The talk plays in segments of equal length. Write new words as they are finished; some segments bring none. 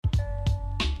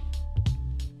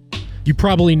You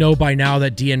probably know by now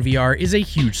that DNVR is a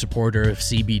huge supporter of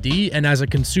CBD, and as a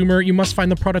consumer, you must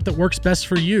find the product that works best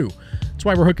for you. That's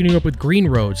why we're hooking you up with Green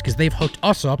Roads, because they've hooked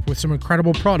us up with some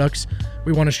incredible products.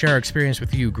 We want to share our experience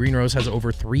with you. Green Roads has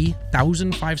over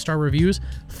 3,000 five-star reviews.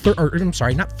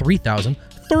 Not 3,000,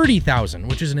 30,000,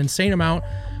 which is an insane amount.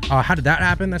 How did that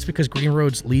happen? That's because Green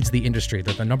Roads leads the industry.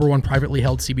 They're the number one privately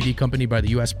held CBD company by the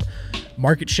U.S.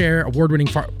 market share, award-winning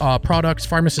products,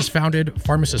 pharmacist founded,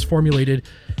 pharmacist formulated,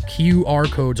 QR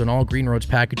codes on all Green Roads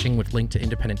packaging with link to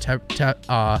independent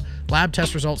lab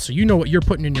test results, so you know what you're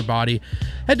putting in your body.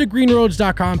 Head to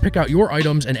greenroads.com, pick out your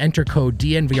items, and enter code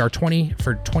DNVR20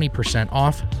 for 20%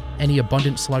 off any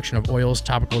abundant selection of oils,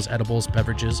 topicals, edibles,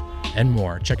 beverages, and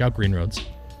more. Check out Green Roads.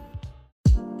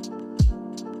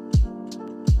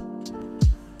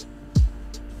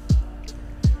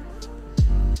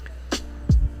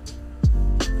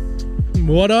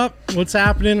 What up? What's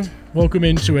happening? Welcome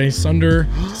into a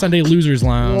Sunday Losers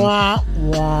Lounge.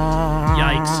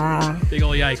 Yikes. Big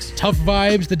ol' yikes. Tough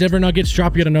vibes. The Denver Nuggets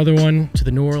drop yet another one to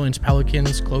the New Orleans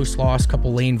Pelicans. Close loss,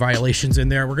 couple lane violations in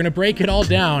there. We're going to break it all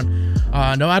down.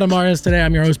 No Adam Mares today.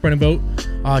 I'm your host, Brennan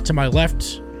Vogt. To my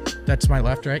left, that's my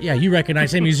left, right? Yeah, you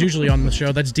recognize him. He's usually on the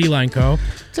show. That's D-Line Co.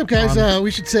 What's up, guys?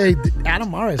 We should say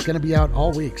Adam Mares is going to be out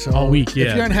all week. So all week, yeah.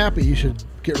 If you're unhappy, you should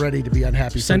get ready to be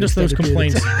unhappy. Send us those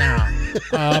complaints now.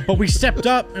 But we stepped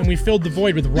up and we filled the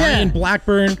void with Ryan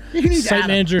Blackburn, site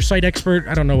manager, site expert.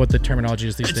 I don't know what the terminology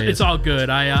is these days. It's all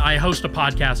good. I host a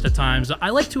podcast at times.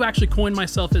 I like to actually coin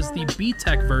myself as the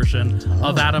B-Tech version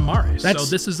of Adam Mares. So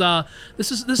this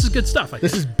is good stuff.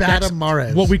 This is Bada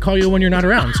Mares. What we call you when you're not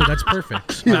around. So that's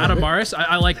perfect. Adam Mares.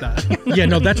 I like that. Yeah,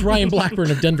 no, that's Ryan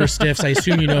Blackburn of Denver Stiffs. I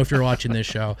assume you know if you're watching this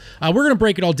show. We're gonna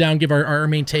break it all down, give our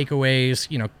main takeaways.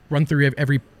 Run through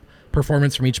every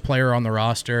performance from each player on the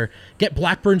roster, get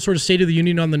Blackburn sort of State of the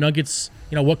Union on the Nuggets,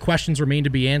 what questions remain to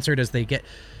be answered as they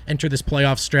enter this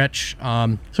playoff stretch.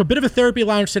 So a bit of a therapy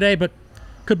lounge today, but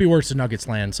could be worse than Nuggets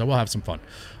land, so we'll have some fun.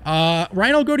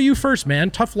 Ryan, I'll go to you first,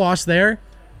 man. Tough loss there.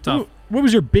 Tough. What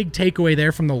was your big takeaway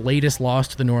there from the latest loss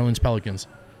to the New Orleans Pelicans?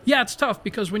 Yeah, it's tough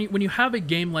because when you have a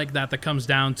game like that comes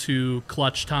down to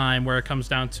clutch time, where it comes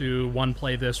down to one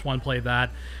play this, one play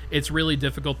that, it's really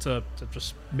difficult to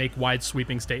just make wide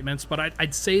sweeping statements. But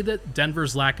I'd say that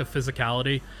Denver's lack of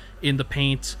physicality in the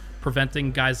paint,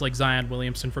 preventing guys like Zion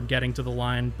Williamson from getting to the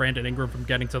line, Brandon Ingram from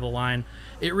getting to the line,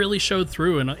 it really showed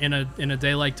through in a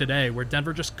day like today where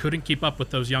Denver just couldn't keep up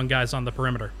with those young guys on the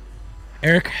perimeter.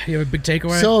 Eric, you have a big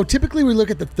takeaway? So typically we look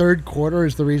at the third quarter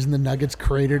as the reason the Nuggets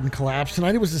cratered and collapsed.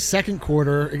 Tonight it was the second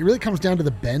quarter. It really comes down to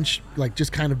the bench,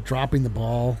 just kind of dropping the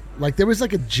ball. There was a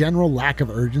general lack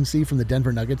of urgency from the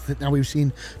Denver Nuggets that now we've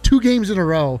seen 2 games in a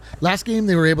row. Last game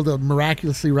they were able to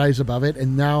miraculously rise above it,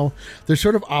 and now they're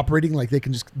sort of operating like they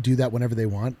can just do that whenever they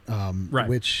want, right.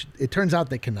 Which it turns out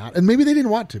they cannot. And maybe they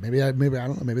didn't want to. Maybe I don't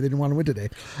know. Maybe they didn't want to win today.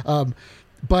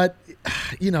 But,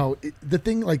 the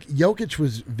thing, Jokic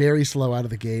was very slow out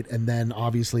of the gate and then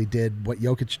obviously did what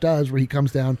Jokic does, where he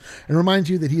comes down and reminds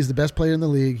you that he's the best player in the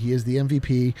league. He is the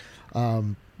MVP.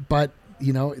 But,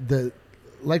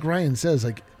 like Ryan says,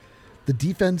 the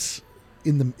defense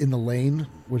in the lane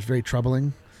was very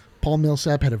troubling. Paul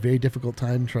Millsap had a very difficult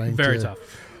time trying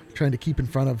to keep in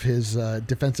front of his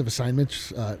defensive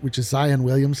assignments, which is Zion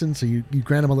Williamson. So you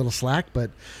grant him a little slack, but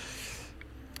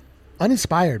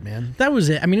uninspired, man. That was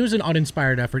it. I mean, it was an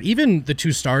uninspired effort. Even the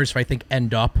 2 stars, I think,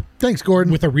 end up. Thanks,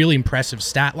 Gordon. With a really impressive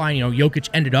stat line. Jokic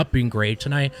ended up being great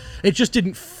tonight. It just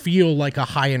didn't feel like a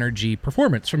high-energy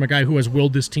performance from a guy who has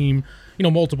willed this team,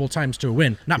 multiple times to a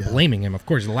win. Not blaming him, of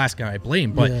course, the last guy I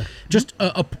blame, but just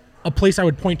a place I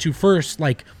would point to first,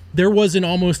 there was an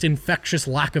almost infectious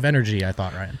lack of energy, I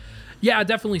thought, Ryan. Yeah,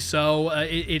 definitely so.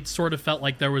 It sort of felt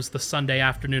like there was the Sunday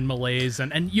afternoon malaise,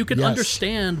 and you can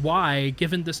understand why,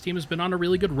 given this team has been on a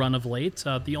really good run of late.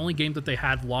 The only game that they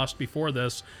had lost before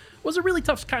this was a really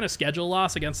tough kind of schedule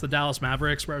loss against the Dallas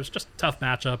Mavericks, where it was just a tough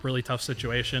matchup, really tough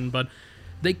situation. But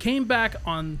they came back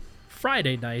on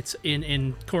Friday nights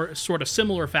in sort of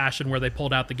similar fashion, where they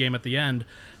pulled out the game at the end.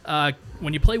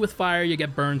 When you play with fire, you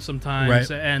get burned sometimes,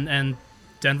 right. And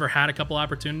Denver had a couple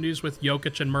opportunities with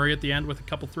Jokic and Murray at the end with a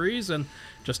couple threes and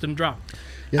just didn't drop.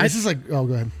 Yeah,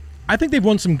 go ahead. I think they've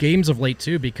won some games of late,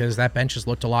 too, because that bench has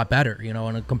looked a lot better. And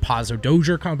a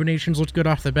Campazzo-Dozier combinations looked good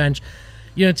off the bench.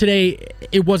 Today,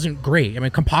 it wasn't great. I mean,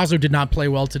 Campazzo did not play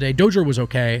well today. Dozier was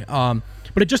okay,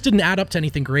 but it just didn't add up to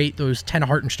anything great. Those 10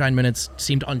 Hartenstein minutes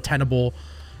seemed untenable.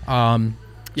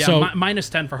 Yeah, So, minus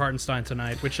 10 for Hartenstein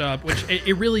tonight, which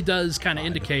it really does kind of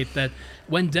indicate that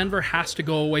when Denver has to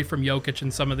go away from Jokic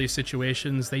in some of these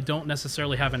situations, they don't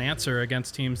necessarily have an answer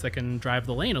against teams that can drive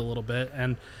the lane a little bit,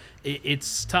 and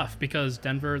it's tough because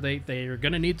Denver, they are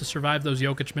going to need to survive those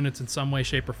Jokic minutes in some way,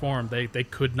 shape, or form. They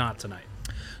could not tonight.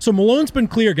 So Malone's been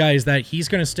clear, guys, that he's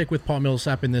going to stick with Paul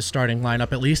Millsap in this starting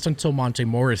lineup, at least until Monte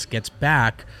Morris gets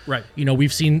back. Right.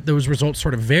 We've seen those results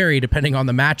sort of vary depending on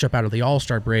the matchup out of the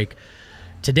All-Star break.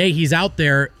 Today he's out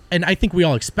there, and I think we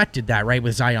all expected that, right,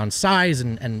 with Zion's size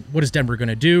and what is Denver going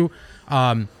to do.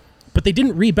 But they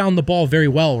didn't rebound the ball very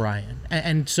well, Ryan.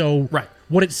 And so right.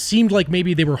 What it seemed like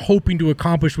maybe they were hoping to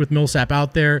accomplish with Millsap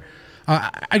out there,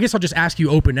 I guess I'll just ask you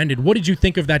open-ended. What did you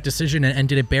think of that decision, and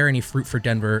did it bear any fruit for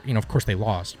Denver? Of course they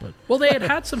lost. But well, they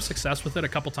had some success with it a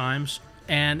couple times,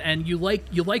 and you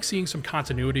like seeing some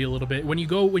continuity a little bit. When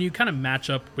you kind of match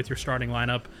up with your starting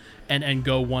lineup and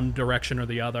go one direction or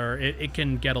the other, it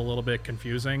can get a little bit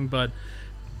confusing, but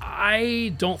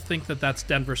I don't think that that's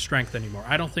Denver's strength anymore.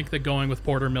 I don't think that going with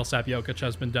Porter, Millsap, Jokic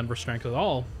has been Denver's strength at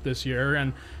all this year,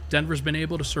 and Denver's been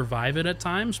able to survive it at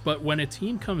times, but when a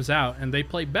team comes out and they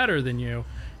play better than you,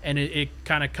 and it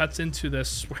kind of cuts into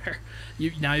this where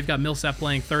you've got Millsap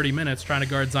playing 30 minutes trying to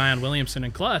guard Zion Williamson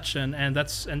in clutch, and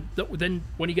then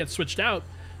when he gets switched out,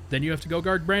 then you have to go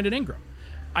guard Brandon Ingram.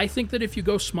 I think that if you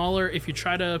go smaller, if you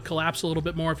try to collapse a little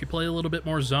bit more, if you play a little bit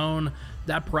more zone,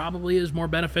 that probably is more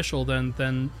beneficial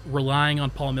than relying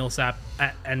on Paul Millsap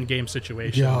at end game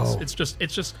situations. Yo. It's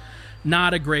just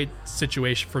not a great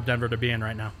situation for Denver to be in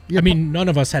right now. I mean, none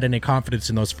of us had any confidence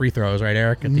in those free throws, right,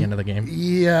 Eric, at the end of the game?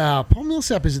 Yeah, Paul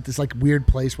Millsap is at this weird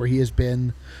place where he has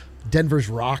been Denver's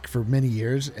rock for many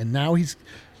years, and now he's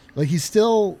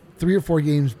still 3 or 4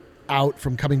 games out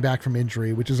from coming back from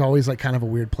injury, which is always kind of a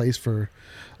weird place for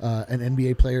an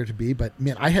NBA player to be. But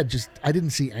man, I didn't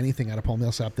see anything out of Paul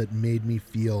Millsap that made me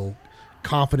feel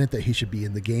confident that he should be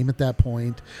in the game at that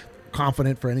point,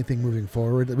 confident for anything moving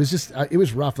forward. It was just it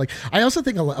was rough. I also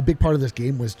think a big part of this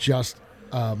game was just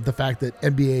the fact that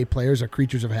NBA players are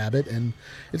creatures of habit, and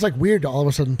it's weird to all of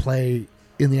a sudden play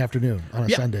in the afternoon on a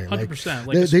Sunday.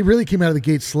 100%. They really came out of the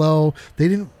gate slow. They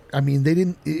didn't.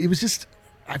 It was just.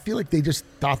 I feel like they just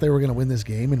thought they were going to win this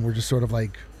game, and we're just sort of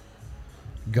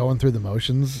going through the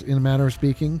motions, in a manner of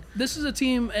speaking. This is a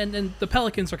team, and the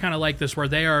Pelicans are kind of like this, where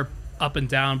they are up and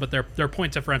down, but their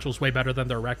point differential is way better than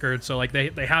their record. So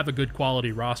they have a good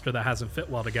quality roster that hasn't fit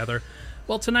well together.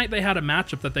 Well, tonight they had a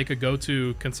matchup that they could go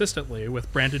to consistently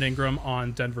with Brandon Ingram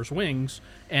on Denver's wings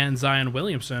and Zion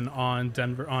Williamson on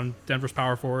Denver's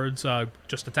power forwards,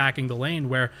 just attacking the lane,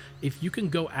 where if you can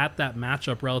go at that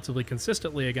matchup relatively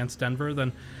consistently against Denver,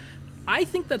 then I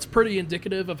think that's pretty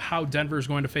indicative of how Denver is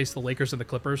going to face the Lakers and the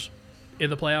Clippers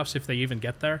in the playoffs if they even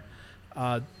get there.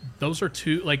 Those are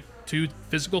two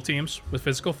physical teams with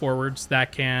physical forwards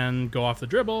that can go off the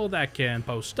dribble, that can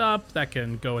post up, that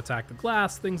can go attack the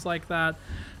glass, things like that.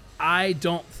 I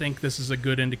don't think this is a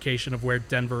good indication of where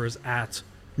Denver is at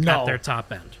their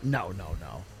top end. No.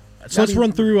 So let's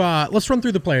run through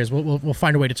the players. We'll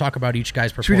find a way to talk about each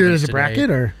guy's performance. Should we do it as a today. bracket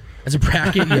or as a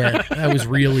bracket? Yeah, that was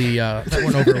really that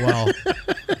went over well.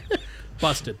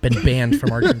 Busted. Been banned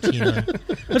from Argentina.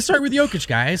 Let's start with Jokic,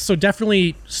 guys. So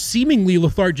definitely seemingly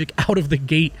lethargic out of the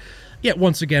gate. Yet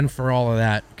once again, for all of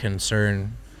that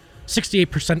concern,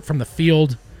 68% from the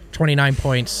field, 29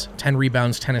 points, 10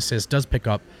 rebounds, 10 assists, does pick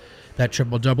up that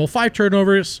triple-double. 5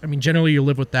 turnovers. I mean, generally you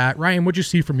live with that. Ryan, what'd you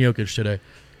see from Jokic today?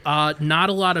 Not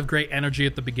a lot of great energy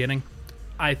at the beginning.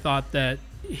 I thought that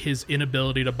his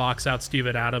inability to box out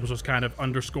Steven Adams was kind of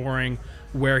underscoring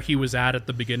where he was at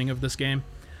the beginning of this game.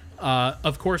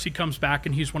 Of course, he comes back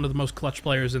and he's one of the most clutch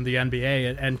players in the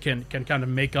NBA and can kind of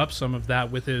make up some of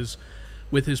that with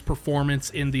his performance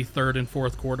in the third and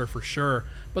fourth quarter for sure.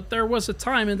 But there was a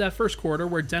time in that first quarter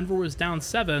where Denver was down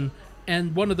 7,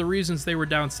 and one of the reasons they were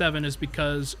down 7 is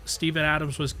because Steven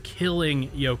Adams was killing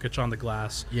Jokic on the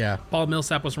glass. Yeah. Paul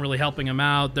Millsap wasn't really helping him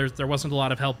out. There wasn't a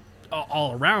lot of help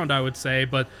all around, I would say,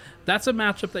 but that's a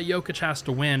matchup that Jokic has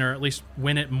to win, or at least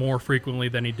win it more frequently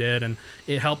than he did, and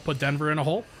it helped put Denver in a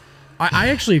hole. I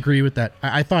actually agree with that.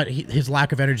 I thought his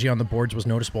lack of energy on the boards was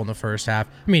noticeable in the first half.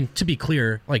 I mean, to be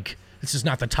clear, this is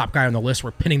not the top guy on the list we're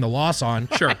pinning the loss on.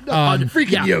 Sure.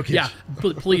 freaking Jokic. Yeah.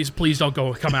 Please don't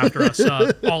come after us.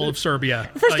 All of Serbia.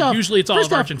 First off, usually it's all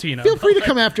of Argentina. Feel free to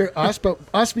come after us, but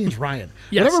us means Ryan.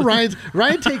 Yes. Whatever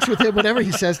Ryan takes with him, whatever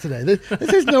he says today.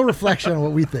 This is no reflection on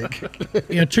what we think.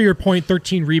 To your point,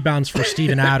 13 rebounds for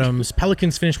Steven Adams.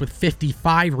 Pelicans finished with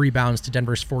 55 rebounds to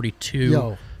Denver's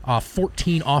 42.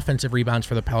 14 offensive rebounds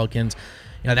for the Pelicans.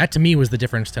 That to me was the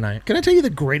difference tonight. Can I tell you the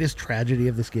greatest tragedy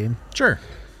of this game? Sure.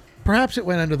 perhaps it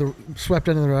went swept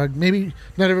under the rug. Maybe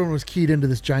not everyone was keyed into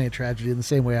this giant tragedy in the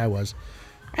same way I was.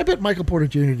 I bet Michael Porter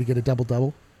Jr. to get a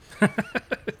double-double.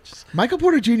 Michael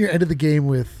Porter Jr. ended the game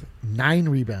with 9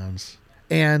 rebounds,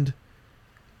 and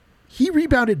he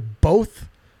rebounded both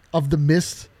of the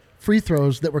missed free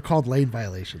throws that were called lane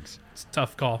violations. It's a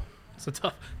tough call. It's a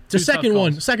tough. The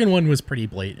second one was pretty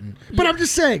blatant. But I'm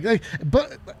just saying, that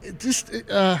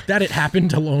it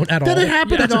happened alone at all. That it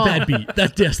happened That's at all. a bad beat.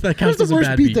 That counts as a bad beat. That's the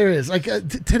worst beat there is. Like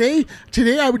today,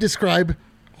 I would describe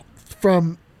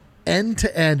from end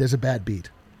to end as a bad beat.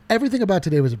 Everything about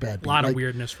today was a bad beat. A lot of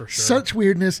weirdness for sure. Such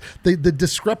weirdness. The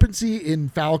discrepancy in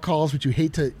foul calls, which you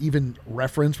hate to even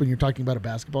reference when you're talking about a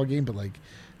basketball game, but like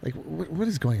what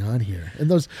is going on here? And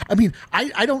those, I mean,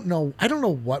 I don't know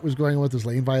what was going on with those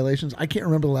lane violations. I can't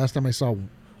remember the last time I saw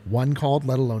one called,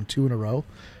 let alone 2 in a row.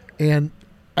 And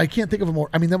I can't think of a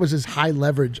more, I mean, that was as high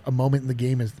leverage a moment in the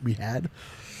game as we had.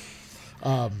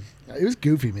 It was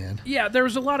goofy, man. Yeah, there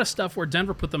was a lot of stuff where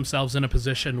Denver put themselves in a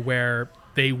position where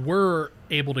they were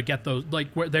able to get those,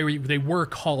 like where they were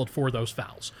called for those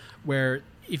fouls, where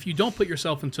if you don't put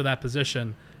yourself into that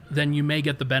position, then you may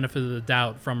get the benefit of the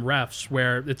doubt from refs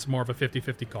where it's more of a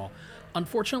 50-50 call.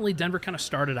 Unfortunately, Denver kind of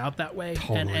started out that way,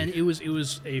 and it was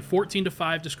a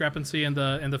 14-5 discrepancy in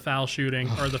the foul shooting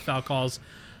or the foul calls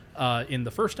in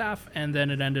the first half, and then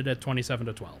it ended at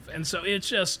 27-12. And so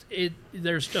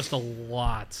there's just a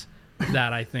lot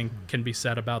that I think can be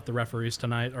said about the referees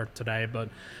tonight or today, but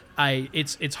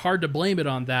it's hard to blame it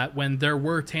on that when there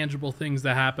were tangible things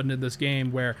that happened in this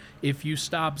game where if you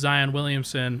stop Zion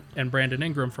Williamson and Brandon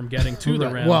Ingram from getting to the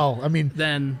rim, well, I mean,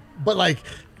 then but like,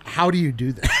 how do you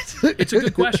do that? It's a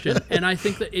good question, and I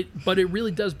think that it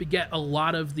really does beget a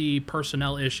lot of the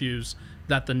personnel issues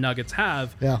that the Nuggets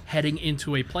have heading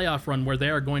into a playoff run where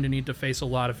they are going to need to face a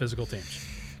lot of physical teams.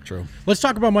 True. Let's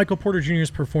talk about Michael Porter Jr.'s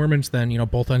performance then.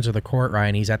 Both ends of the court,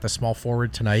 Ryan. He's at the small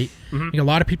forward tonight. Mm-hmm. A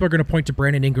lot of people are going to point to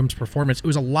Brandon Ingram's performance. It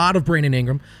was a lot of Brandon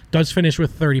Ingram. Does finish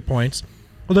with 30 points.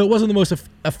 Although it wasn't the most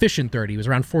efficient 30. It was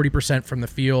around 40% from the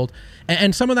field.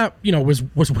 And some of that,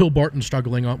 was Will Barton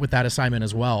struggling with that assignment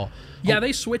as well. Yeah,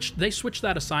 they switched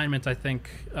that assignment, I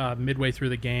think, midway through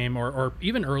the game or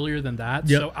even earlier than that.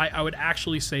 Yep. So I would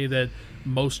actually say that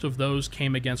most of those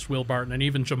came against Will Barton and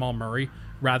even Jamal Murray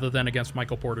rather than against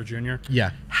Michael Porter Jr.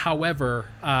 Yeah. However,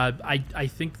 I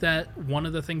think that one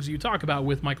of the things you talk about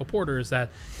with Michael Porter is that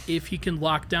if he can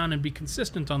lock down and be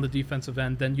consistent on the defensive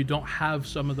end, then you don't have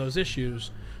some of those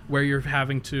issues where you're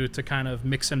having to kind of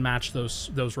mix and match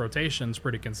those rotations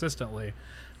pretty consistently.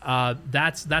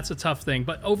 That's a tough thing.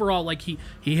 But overall, like he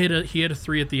hit a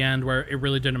 3 at the end where it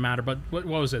really didn't matter. But what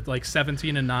was it, like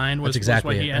 17-9 was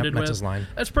exactly what he ended with? His line.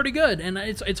 That's pretty good, and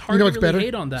it's hard to really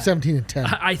hate on that.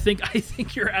 17-10. I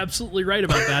think you're absolutely right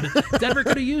about that. Denver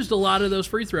could have used a lot of those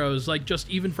free throws, like just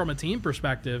even from a team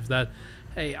perspective. That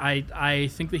hey, I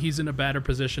think that he's in a better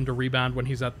position to rebound when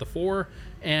he's at the 4,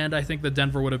 and I think that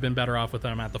Denver would have been better off with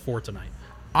him at the 4 tonight.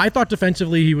 I thought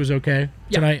defensively he was okay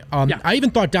tonight. Yeah. I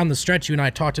even thought down the stretch, you and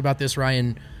I talked about this,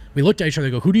 Ryan. We looked at each other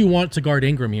and go, who do you want to guard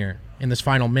Ingram here in this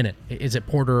final minute? Is it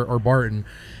Porter or Barton?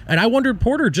 And I wondered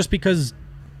Porter just because,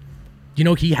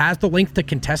 he has the length to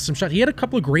contest some shots. He had a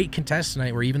couple of great contests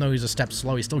tonight where even though he's a step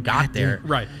slow, he still got there.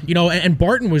 Right. And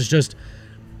Barton was just,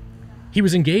 he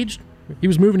was engaged. He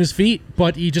was moving his feet,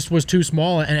 but he just was too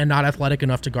small and not athletic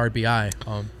enough to guard BI.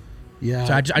 So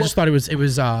I just thought it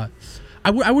was I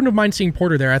wouldn't have mind seeing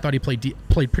Porter there. I thought he played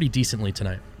pretty decently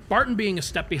tonight. Barton being a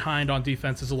step behind on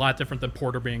defense is a lot different than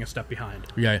Porter being a step behind.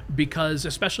 Yeah. Because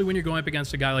especially when you're going up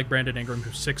against a guy like Brandon Ingram,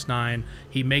 who's 6'9",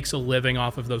 he makes a living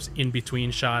off of those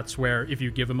in-between shots where if you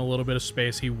give him a little bit of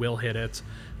space, he will hit it.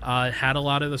 Had a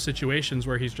lot of the situations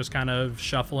where he's just kind of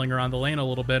shuffling around the lane a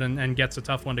little bit and gets a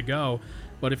tough one to go.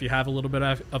 But if you have a little bit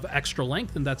of extra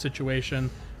length in that situation,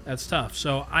 that's tough.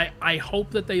 So I hope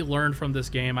that they learn from this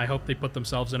game. I hope they put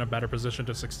themselves in a better position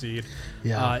to succeed.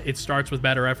 Yeah. It starts with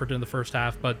better effort in the first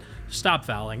half, but stop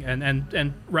fouling.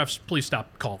 And refs, please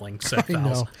stop calling said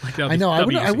fouls. I know.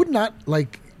 I would not,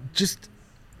 just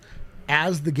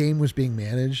as the game was being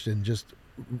managed and just,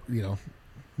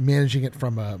 managing it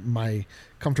from my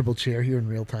comfortable chair here in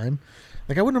real time,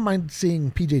 I wouldn't mind seeing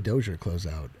PJ Dozier close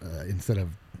out instead of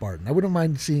Barton. I wouldn't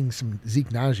mind seeing some Zeke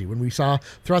Naji when we saw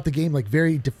throughout the game,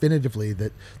 very definitively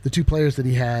that the two players that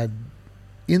he had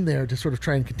in there to sort of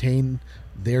try and contain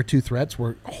their two threats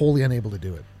were wholly unable to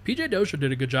do it. PJ Dozier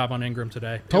did a good job on Ingram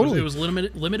today. Totally. It was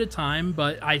limited time,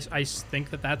 but I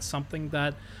think that's something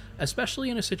that,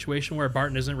 especially in a situation where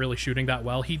Barton isn't really shooting that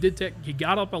well, he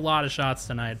got up a lot of shots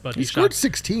tonight, but he scored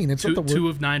 16. It's not the two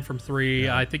of 9 from 3.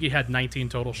 Yeah. I think he had 19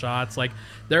 total shots. Like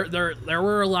there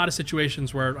were a lot of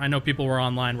situations where I know people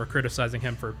were criticizing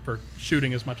him for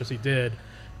shooting as much as he did.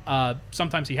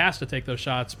 Sometimes he has to take those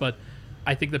shots, but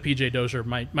I think the PJ Dozier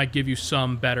might give you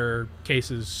some better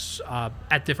cases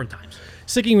at different times.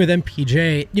 Sticking with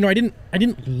MPJ, I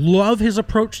didn't love his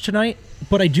approach tonight,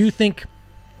 but I do think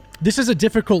this is a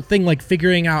difficult thing, like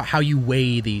figuring out how you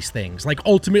weigh these things. Like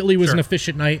ultimately it was an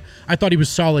efficient night. I thought he was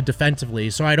solid defensively,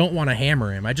 so I don't want to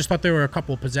hammer him. I just thought there were a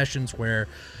couple of possessions where,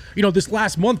 this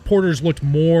last month Porter's looked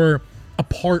more a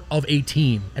part of a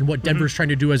team and what Denver's trying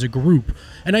to do as a group.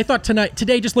 And I thought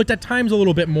today just looked at times a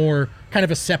little bit more kind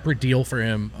of a separate deal for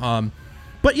him.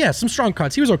 But yeah, some strong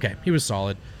cuts. He was okay. He was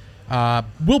solid.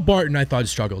 Will Barton, I thought,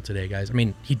 struggled today, guys. I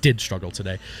mean, he did struggle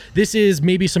today. This is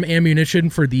maybe some ammunition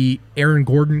for the Aaron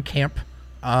Gordon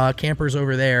campers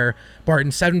over there.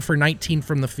 Barton, 7 for 19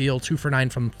 from the field, 2 for 9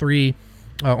 from 3,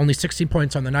 only 16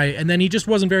 points on the night. And then he just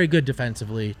wasn't very good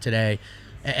defensively today.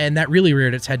 And that really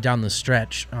reared its head down the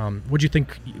stretch. What'd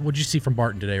you see from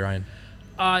Barton today, Ryan?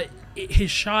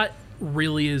 His shot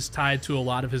really is tied to a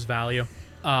lot of his value.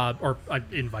 Or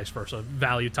in vice versa,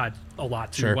 value tied a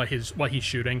lot to what he's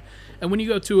shooting. And when you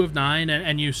go 2 of 9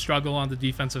 and you struggle on the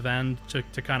defensive end to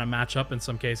kind of match up in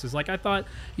some cases, like I thought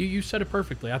you said it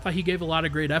perfectly. I thought he gave a lot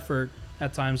of great effort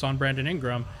at times on Brandon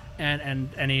Ingram and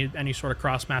any sort of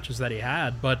cross matches that he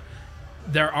had, but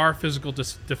there are physical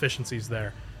deficiencies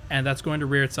there, and that's going to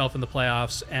rear itself in the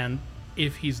playoffs. And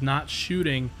if he's not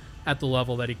shooting at the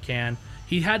level that he can.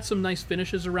 He had some nice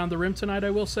finishes around the rim tonight, I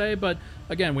will say, but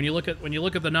again, when you look at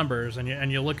the numbers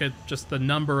and you look at just the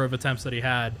number of attempts that he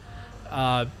had,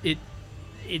 I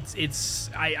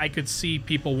could see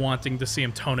people wanting to see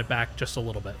him tone it back just a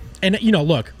little bit. And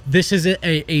look, this is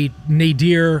a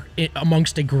nadir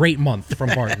amongst a great month from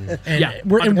Barton,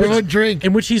 and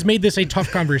in which he's made this a tough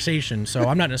conversation. So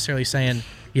I'm not necessarily saying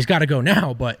he's got to go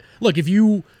now, but look, if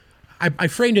you. I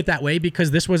framed it that way because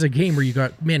this was a game where you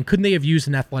got, man, couldn't they have used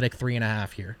an athletic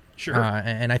 3.5 here? Sure.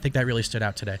 And I think that really stood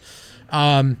out today.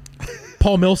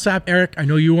 Paul Millsap, Eric, I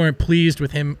know you weren't pleased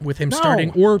with him starting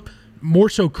or more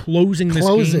so closing this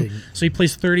game. So he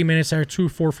plays 30 minutes there,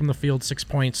 2-4 from the field, 6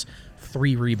 points,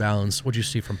 3 rebounds. What'd you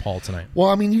see from Paul tonight? Well,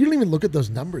 I mean, you don't even look at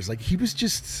those numbers. Like, he was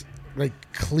just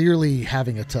clearly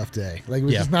having a tough day. Like, it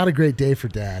was just not a great day for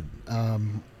Dad.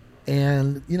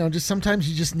 And just sometimes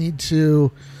you just need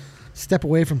to step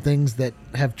away from things that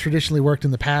have traditionally worked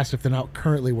in the past if they're not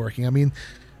currently working. I mean,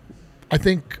 I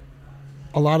think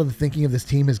a lot of the thinking of this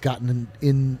team has gotten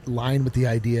in line with the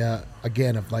idea,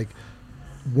 again, of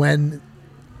when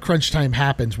crunch time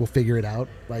happens, we'll figure it out.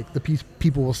 Like, the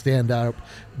people will stand up.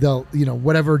 They'll,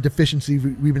 whatever deficiency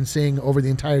we've been seeing over the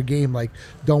entire game,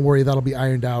 don't worry, that'll be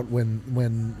ironed out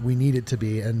when we need it to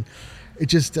be. And it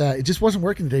just wasn't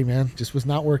working today, man. Just was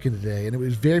not working today, and it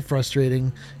was very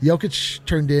frustrating. Jokic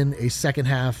turned in a second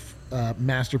half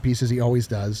masterpiece, as he always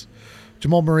does.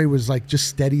 Jamal Murray was just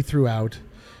steady throughout.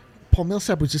 Paul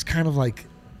Millsap was just kind of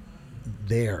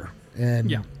there,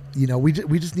 and we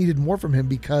just needed more from him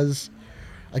because,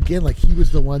 again, he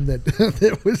was the one that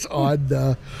that was on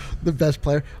the best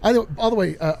player. All the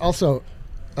way. Also,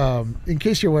 in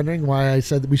case you're wondering why I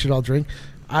said that we should all drink,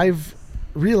 I've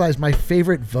realized my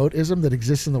favorite voteism that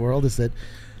exists in the world is that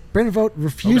Brandon Vogt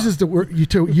refuses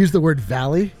to use the word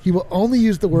valley. He will only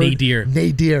use the word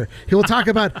nadir. He will talk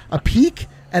about a peak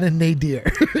and a nadir.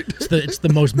 It's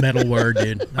the most metal word,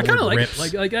 dude. I kind of like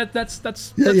it. That's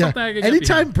something I can get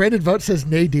Anytime behind. Brandon Vogt says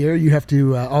nadir, you have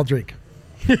to all drink.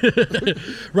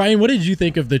 Ryan, what did you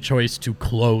think of the choice to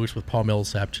close with Paul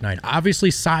Millsap tonight?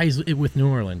 Obviously, size it with New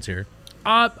Orleans here.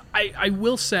 I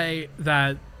will say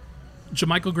that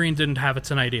JaMychal Green didn't have it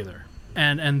tonight either.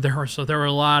 And there were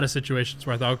a lot of situations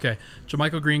where I thought, okay,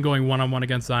 JaMychal Green going one-on-one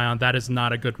against Zion, that is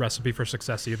not a good recipe for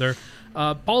success either.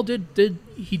 Paul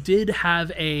did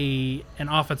have an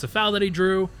offensive foul that he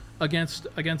drew against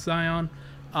Zion.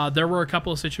 There were a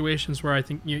couple of situations where I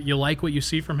think you like what you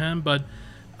see from him, but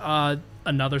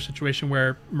another situation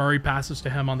where Murray passes to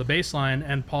him on the baseline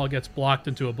and Paul gets blocked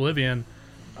into oblivion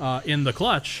in the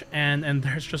clutch, and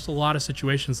there's just a lot of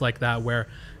situations like that where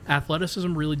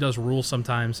athleticism really does rule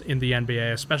sometimes in the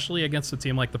NBA, especially against a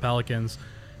team like the Pelicans.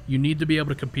 You need to be able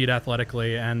to compete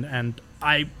athletically, and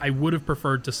I would have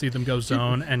preferred to see them go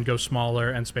zone and go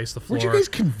smaller and space the floor. Weren't you guys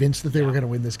convinced that they were going to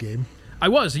win this game? I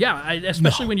was, yeah.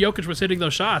 Especially when Jokic was hitting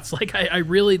those shots. Like, I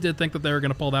really did think that they were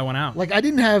going to pull that one out. Like, I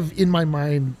didn't have in my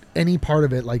mind any part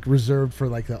of it, like, reserved for,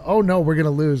 like, oh, no, we're going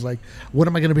to lose. Like, what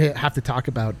am I going to have to talk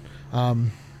about?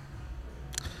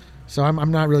 So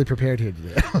I'm not really prepared here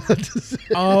today.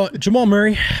 Jamal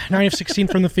Murray, 9 of 16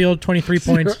 from the field, 23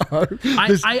 points.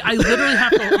 I literally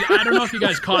have to. I don't know if you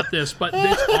guys caught this, but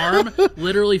this arm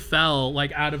literally fell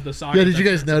like out of the socket. Yeah, did you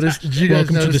guys notice? Did you guys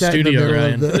notice to the studio,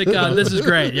 Ryan? This is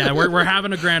great. Yeah, we're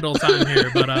having a grand old time here,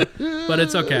 but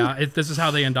it's okay. This is how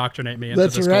they indoctrinate me into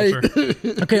this culture.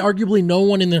 Okay, arguably no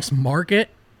one in this market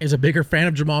is a bigger fan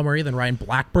of Jamal Murray than Ryan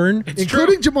Blackburn.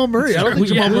 Including Jamal Murray. I don't think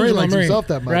Jamal Murray likes himself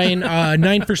that much. Ryan,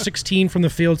 9 for 16 from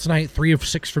the field tonight, 3 of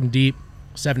 6 from deep,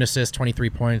 7 assists, 23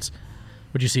 points.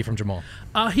 What'd you see from Jamal?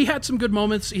 He had some good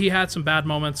moments. He had some bad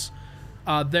moments.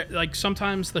 Like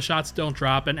sometimes the shots don't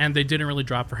drop, and they didn't really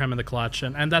drop for him in the clutch,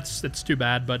 and it's too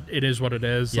bad, but it is what it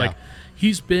is. Yeah. Like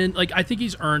he's been like I think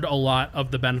he's earned a lot of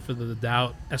the benefit of the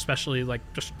doubt, especially like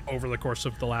just over the course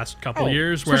of the last couple of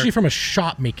years, especially from a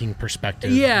shot making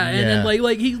perspective. Yeah, and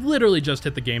like he literally just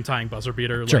hit the game tying buzzer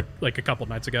beater like a couple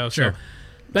nights ago. Sure. So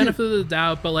benefit of the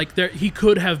doubt, but like he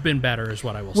could have been better, is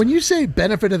what I will say. When you say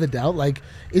benefit of the doubt, like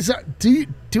do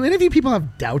any of you people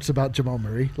have doubts about Jamal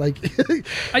Murray? Like,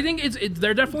 I think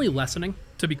they're definitely lessening.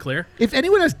 To be clear, if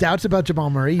anyone has doubts about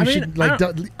Jamal Murray, you should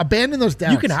abandon those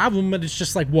doubts. You can have them, but it's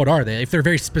just like, what are they? If they're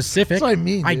very specific, that's what I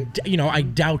mean. I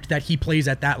doubt that he plays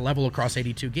at that level across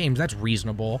 82 games. That's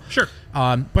reasonable. Sure.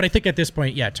 But I think at this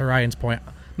point, to Ryan's point,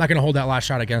 I'm not going to hold that last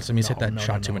shot against him. He's hit that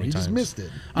shot too many times. He just missed it.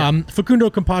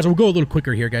 Facundo Campazzo, we'll go a little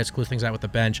quicker here, guys. Close things out with the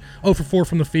bench. 0 for 4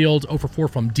 from the field, 0 for 4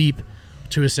 from deep,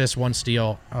 2 assists, 1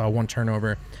 steal, 1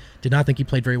 turnover. Did not think he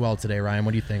played very well today, Ryan.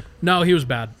 What do you think? No, he was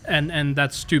bad, and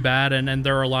that's too bad. And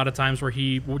there are a lot of times where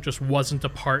he just wasn't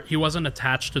he wasn't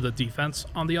attached to the defense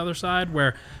on the other side,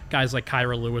 where guys like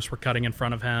Kyra Lewis were cutting in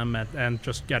front of him and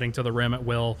just getting to the rim at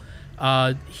will.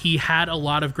 He had a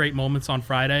lot of great moments on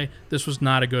Friday. This was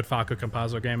not a good Facu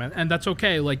Campazzo game, and that's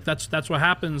okay. Like that's what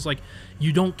happens. Like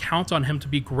you don't count on him to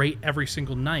be great every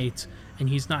single night, and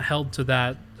he's not held to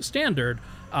that standard.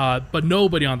 But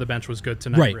nobody on the bench was good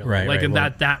tonight,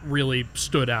 that really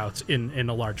stood out in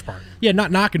a large part. Yeah, not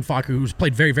knocking Facu, who's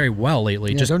played very, very well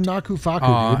lately. Yeah, don't knock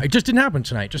Facu, dude. It just didn't happen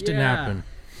tonight. Didn't happen.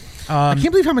 I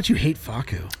can't believe how much you hate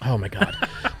Facu. Oh my God,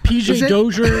 PJ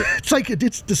Dozier. It's like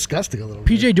it's disgusting a little.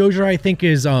 PJ Dozier, I think,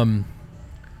 is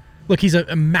look, he's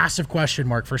a massive question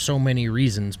mark for so many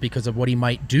reasons because of what he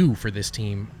might do for this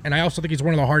team, and I also think he's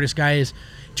one of the hardest guys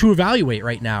to evaluate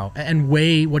right now and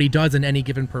weigh what he does in any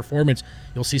given performance.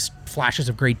 You'll see flashes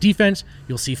of great defense.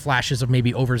 You'll see flashes of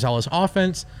maybe overzealous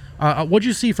offense. What'd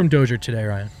you see from Dozier today,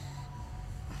 Ryan?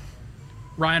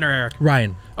 Ryan or Eric?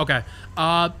 Ryan. Okay.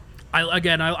 I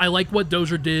like what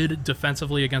Dozier did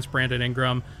defensively against Brandon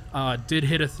Ingram. Did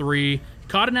hit a 3.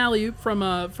 Caught an alley-oop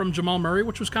from Jamal Murray,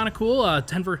 which was kind of cool.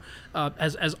 Denver,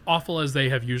 as awful as they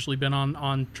have usually been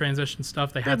on transition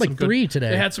stuff, they had like some good, 3 today.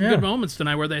 They had some good moments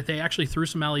tonight where they actually threw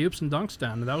some alley-oops and dunks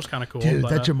down. That was kind of cool. Dude,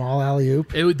 that Jamal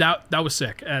alley-oop. That was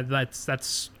sick.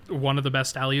 That's one of the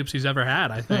best alley-oops he's ever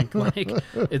had, I think. Like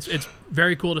it's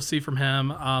very cool to see from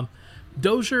him.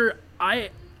 Dozier,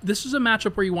 this is a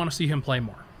matchup where you want to see him play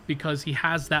more because he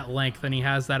has that length and he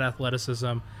has that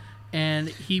athleticism. And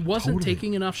he wasn't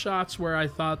taking enough shots where I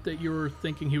thought that you were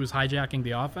thinking he was hijacking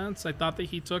the offense. I thought that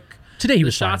he took today he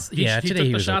was shots. Fine. He today took he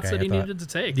the was shots okay, that he needed to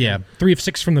take. Yeah, 3 of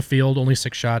 6 from the field, only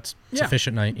 6 shots. Yeah.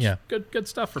 Sufficient night. Yeah, good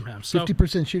stuff from him. So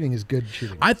 50% shooting is good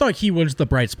shooting. I thought he was the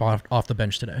bright spot off the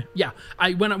bench today. Yeah,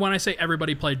 when I say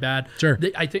everybody played bad, sure.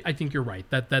 I think you're right.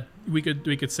 That we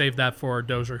could save that for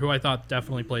Dozier, who I thought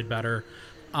definitely played better.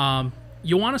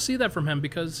 You want to see that from him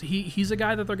because he's a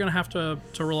guy that they're going to have to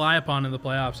rely upon in the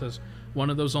playoffs as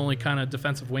one of those only kind of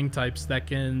defensive wing types that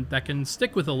can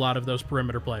stick with a lot of those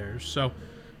perimeter players. So,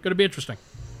 going to be interesting.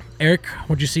 Eric,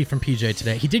 what'd you see from PJ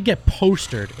today? He did get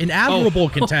postered, an admirable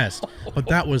contest, but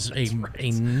that was a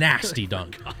nasty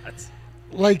dunk.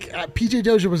 Like PJ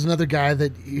Dozier was another guy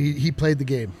that he played the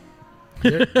game.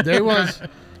 There he was.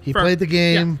 He played the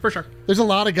game. Yeah, for sure. There's a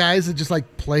lot of guys that just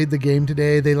like played the game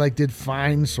today. They like did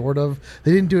fine, sort of.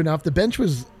 They didn't do enough. The bench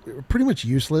was pretty much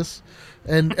useless.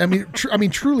 And I mean,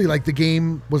 truly, like the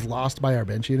game was lost by our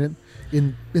bench unit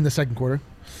in the second quarter.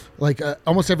 Like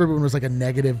almost everyone was like a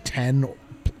negative 10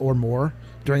 or more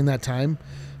during that time.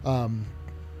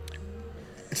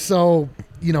 So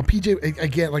PJ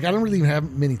again, like I don't really even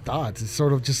have many thoughts. It's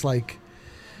sort of just like,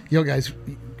 guys,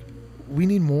 we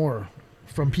need more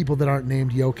from people that aren't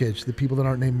named Jokic, the people that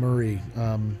aren't named Murray.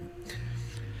 And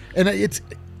it's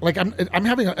like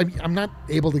I'm not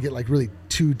able to get like really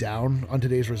too too down on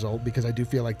today's result because I do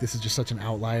feel like this is just such an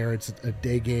outlier. It's a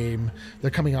day game. They're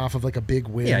coming off of like a big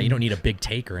win. Yeah, you don't need a big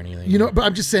take or anything. You know, but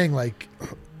I'm just saying, like,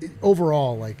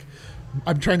 overall, like,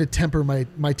 I'm trying to temper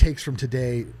my takes from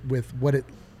today with what it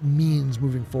means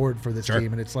moving forward for this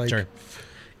team, and it's like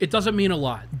it doesn't mean a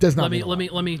lot. Does not.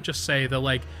 Let me just say that,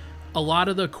 like, a lot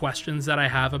of the questions that I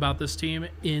have about this team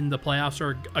in the playoffs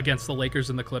or against the Lakers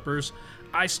and the Clippers,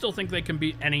 I still think they can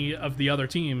beat any of the other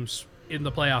teams in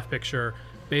the playoff picture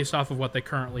based off of what they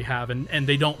currently have, and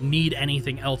they don't need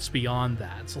anything else beyond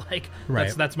that. It's like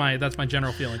that's my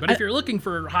general feeling. But if you're looking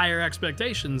for higher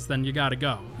expectations, then you gotta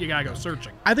go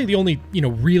searching. I think the only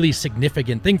really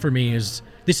significant thing for me is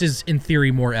this is in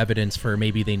theory more evidence for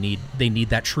maybe they need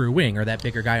that true wing or that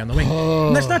bigger guy on the wing.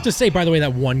 And that's not to say, by the way,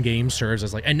 that one game serves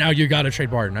as like, and now you got to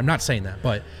trade Barton. I'm not saying that,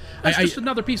 but that's just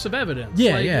another piece of evidence.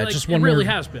 Yeah, just one. It really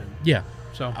has been. Yeah.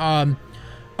 So.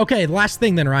 Okay, last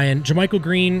thing then, Ryan. JaMychal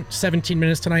Green, 17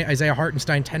 minutes tonight. Isaiah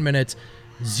Hartenstein, 10 minutes.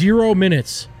 0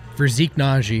 minutes for Zeke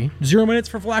Naji. 0 minutes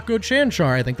for Vlatko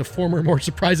Cancar. I think the former more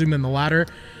surprising than the latter.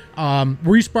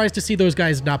 Were you surprised to see those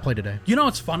guys not play today? You know,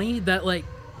 it's funny that, like,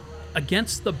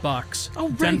 against the Bucks,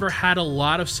 Denver had a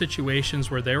lot of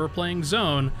situations where they were playing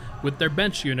zone with their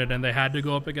bench unit, and they had to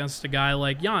go up against a guy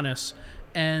like Giannis.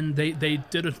 And they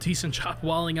did a decent job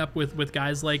walling up with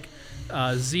guys like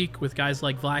Zeke, with guys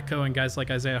like Vlatko, and guys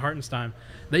like Isaiah Hartenstein.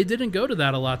 They didn't go to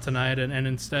that a lot tonight, and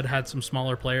instead had some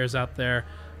smaller players out there.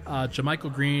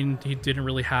 JaMychal Green, he didn't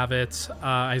really have it.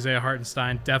 Isaiah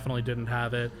Hartenstein definitely didn't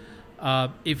have it.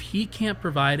 If he can't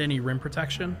provide any rim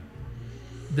protection,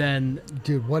 then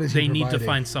dude, what is he need to providing?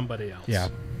 find somebody else.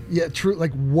 Yeah, true.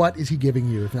 Like, what is he giving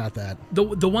you if not that?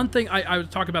 The one thing, I was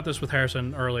talking about this with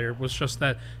Harrison earlier, was just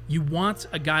that you want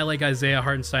a guy like Isaiah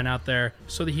Hartenstein out there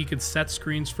so that he could set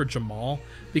screens for Jamal,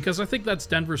 because I think that's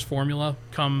Denver's formula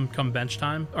come bench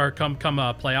time, or come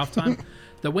playoff time,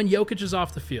 that when Jokic is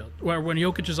off the field, or when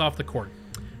Jokic is off the court,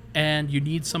 and you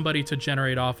need somebody to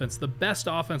generate offense, the best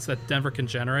offense that Denver can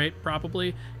generate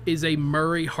probably is a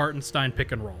Murray-Hartenstein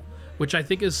pick and roll, which I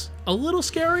think is a little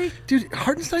scary. Dude,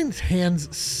 Hartenstein's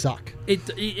hands suck.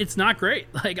 It's not great.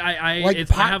 Like I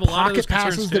have a lot of pocket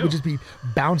passes that would just be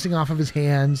bouncing off of his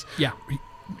hands. Yeah,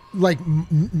 like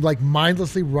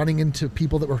mindlessly running into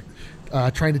people that were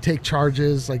trying to take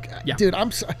charges. Like, dude,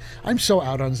 I'm so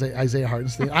out on Isaiah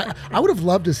Hartenstein. I would have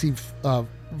loved to see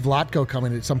Vlatko come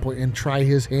in at some point and try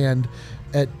his hand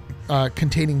at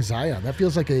containing Zion. That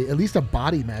feels like at least a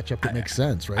body matchup that makes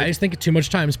sense, right? I just think too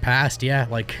much time's passed. Yeah,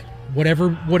 like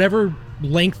whatever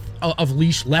length of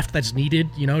leash left that's needed,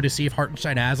 to see if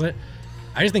Hartenstein has it.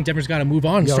 I just think Denver's got to move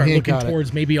on and start looking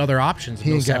towards maybe other options.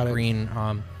 Green,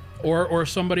 or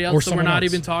somebody else that we're not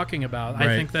even talking about. Right.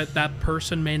 I think that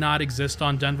person may not exist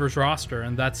on Denver's roster,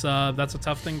 and that's a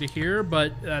tough thing to hear.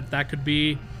 But that could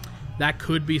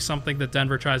be something that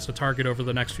Denver tries to target over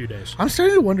the next few days. I'm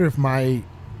starting to wonder if my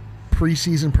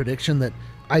preseason prediction that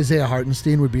Isaiah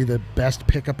Hartenstein would be the best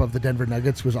pickup of the Denver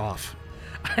Nuggets was off.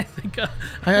 I think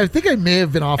I may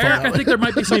have been off. Eric, I think there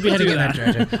might be something to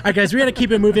that. All right, guys, we got to keep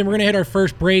it moving. We're going to hit our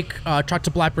first break, talk to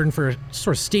Blackburn for a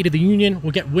sort of State of the Union.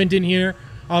 We'll get Wind in here.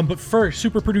 But first,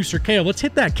 super producer Kale, let's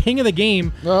hit that King of the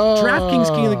Game.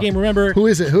 DraftKings King of the Game. Remember, who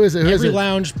is it? Every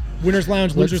lounge, Winners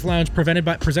Lounge, Losers Lounge, presented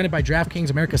by DraftKings,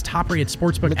 America's top-rated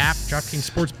sportsbook app, DraftKings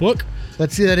Sportsbook.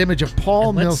 Let's see that image of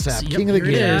Paul Millsap, King of the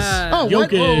Game.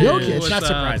 Jokic. Not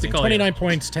surprising. 29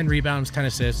 points, 10 rebounds, 10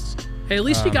 assists. Hey, at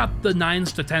least he got the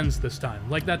 9s to 10s this time.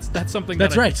 Like that's something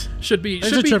that's right. Should be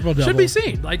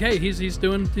seen. Like, hey, he's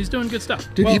doing good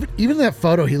stuff. Dude, even in that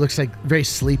photo, he looks like very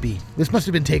sleepy. This must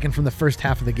have been taken from the first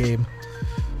half of the game.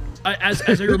 As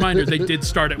a reminder, they did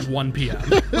start at 1 p.m.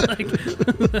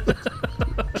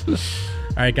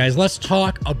 All right, guys, let's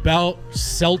talk about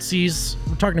Seltzies.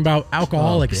 We're talking about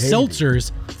alcoholic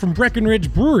seltzers from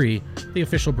Breckenridge Brewery, the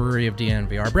official brewery of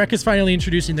DNVR. Breck is finally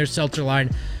introducing their seltzer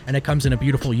line, and it comes in a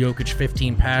beautiful Jokic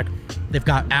 15-pack. They've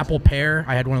got apple pear.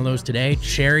 I had one of those today.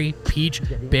 Cherry, peach,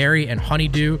 berry, and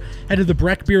honeydew. Head to the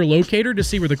Breck Beer Locator to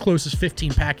see where the closest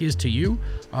 15-pack is to you.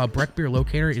 Breck Beer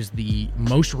Locator is the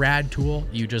most rad tool.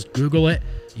 You just Google it.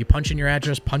 You punch in your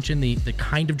address, punch in the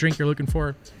kind of drink you're looking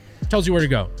for. Tells you where to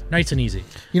go. Nice and easy.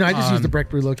 I just used the Breck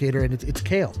Brew Locator, and it's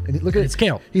Kale. And look at it's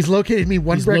Kale. He's located me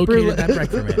one Breck Brew. That Breck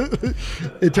for me.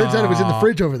 It turns out it was in the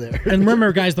fridge over there. And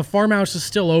remember, guys, the farmhouse is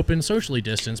still open, socially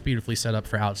distanced, beautifully set up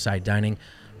for outside dining.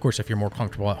 Of course, if you're more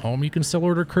comfortable at home, you can still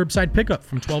order curbside pickup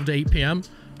from 12 to 8 p.m.,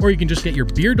 or you can just get your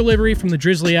beer delivery from the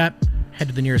Drizzly app. head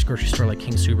to the nearest grocery store like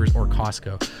King Soopers or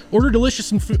Costco. Order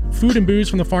delicious food and booze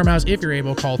from the farmhouse if you're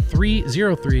able. Call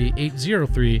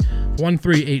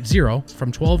 303-803-1380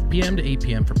 from 12 p.m. to 8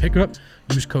 p.m. for pickup.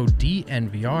 Use code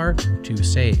DNVR to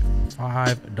save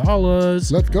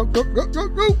 $5. Let's go.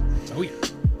 Oh, yeah.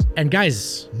 And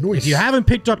guys, nice. If you haven't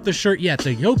picked up the shirt yet,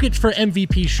 the Jokic for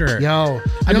MVP shirt. Yo,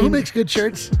 I know who makes good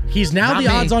shirts? He's now the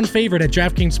odds-on favorite at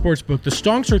DraftKings Sportsbook. The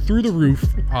stonks are through the roof.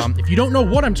 If you don't know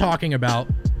what I'm talking about,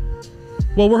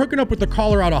 well, we're hooking up with the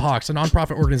Colorado Hawks, a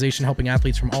nonprofit organization helping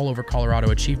athletes from all over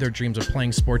Colorado achieve their dreams of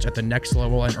playing sports at the next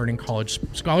level and earning college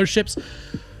scholarships.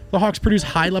 The Hawks produce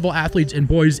high-level athletes in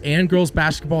boys and girls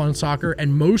basketball and soccer,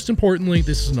 and most importantly,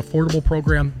 this is an affordable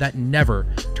program that never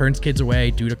turns kids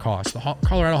away due to cost. The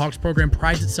Colorado Hawks program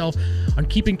prides itself on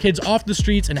keeping kids off the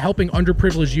streets and helping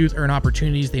underprivileged youth earn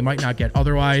opportunities they might not get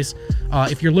otherwise.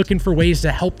 If you're looking for ways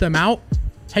to help them out,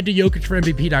 head to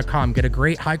JokicForMVP.com. Get a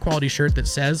great high-quality shirt that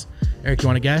says, Eric, you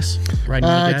want to guess?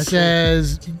 It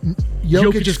says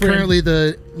Jokic is currently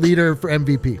the leader for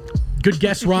MVP. Good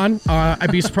guess, Ron.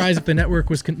 I'd be surprised if the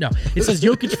network was... No, it says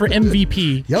Jokic for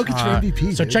MVP. Jokic for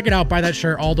MVP, So dude. check it out. Buy that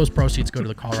shirt. All those proceeds go to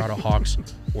the Colorado Hawks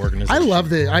organization. I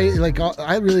love it. I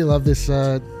really love this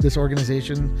this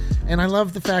organization, and I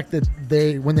love the fact that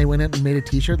when they went in and made a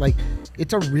T-shirt, like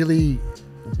it's a really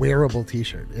wearable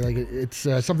T-shirt. Like it's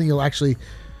something you'll actually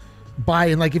buy.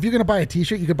 And like if you're gonna buy a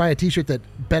T-shirt, you could buy a T-shirt that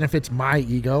benefits my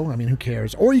ego. I mean, who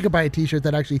cares? Or you could buy a T-shirt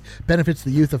that actually benefits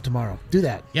the youth of tomorrow. Do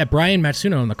that. Yeah, Brian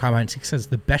Matsuno in the comments, he says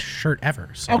the best shirt ever.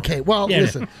 So. Okay, well, Yeah,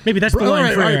 listen. Maybe that's the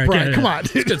line for all right, Eric. Brian, Yeah. come on.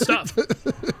 It's good stuff. All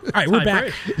right, we're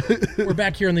back. We're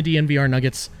back here on the DNVR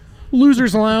Nuggets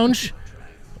Losers Lounge.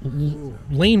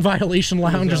 Lane Violation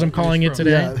Lounge, as I'm calling it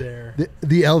today. Yeah,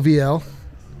 the LVL.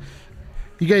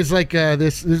 You guys like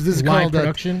this? This is Live called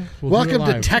production. We'll do Welcome it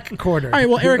to live. Tech Corner. All right,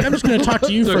 well, Eric, I'm just going to talk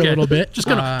to you for a little bit. Just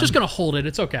gonna hold it.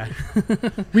 It's okay.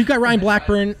 We've got Ryan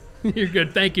Blackburn You're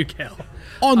good. Thank you, Kale.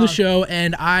 on the show,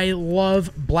 and I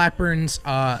love Blackburn's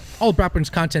all of Blackburn's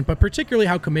content, but particularly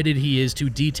how committed he is to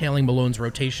detailing Malone's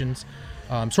rotations.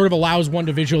 Sort of allows one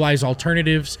to visualize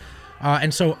alternatives,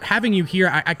 and so having you here,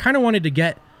 I kind of wanted to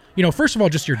get, first of all,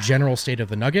 just your general state of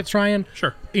the Nuggets, Ryan.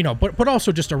 Sure. But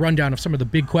also just a rundown of some of the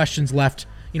big questions left,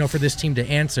 for this team to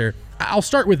answer. I'll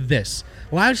start with this.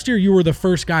 Last year, you were the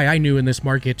first guy I knew in this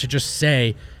market to just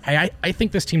say, hey, I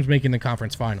think this team's making the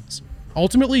conference finals.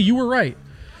 Ultimately, you were right.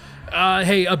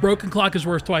 Hey, a broken clock is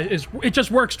worth twice. It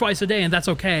just works twice a day, and that's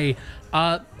okay.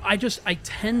 I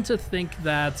tend to think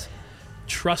that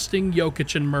trusting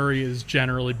Jokic and Murray is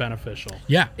generally beneficial.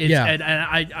 Yeah, yeah. And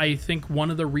I think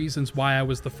one of the reasons why I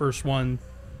was the first one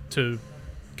to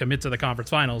commit to the conference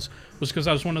finals was because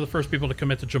I was one of the first people to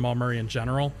commit to Jamal Murray in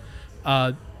general.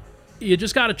 You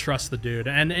just got to trust the dude.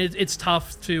 And it's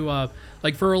tough to,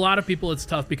 for a lot of people, it's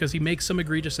tough because he makes some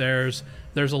egregious errors.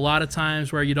 There's a lot of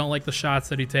times where you don't like the shots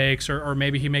that he takes, or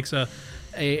maybe he makes a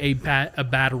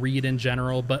bad read in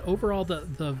general. But overall,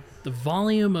 the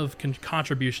volume of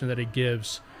contribution that he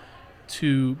gives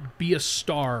to be a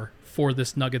star for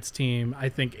this Nuggets team, I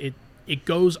think it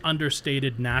goes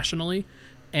understated nationally.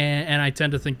 And I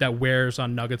tend to think that wears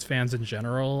on Nuggets fans in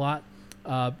general a lot.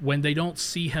 When they don't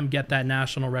see him get that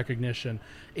national recognition,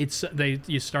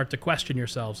 you start to question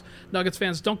yourselves. Nuggets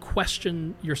fans, don't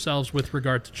question yourselves with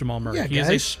regard to Jamal Murray. Yeah, he is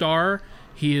a star.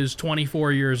 He is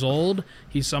 24 years old.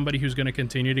 He's somebody who's going to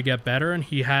continue to get better, and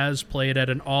he has played at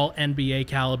an all-NBA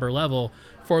caliber level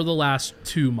for the last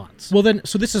 2 months. Well, then,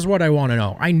 so this is what I want to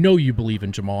know. I know you believe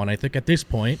in Jamal, and I think at this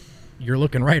point, you're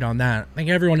looking right on that. I think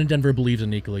everyone in Denver believes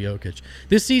in Nikola Jokic.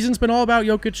 This season's been all about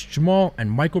Jokic, Jamal,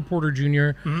 and Michael Porter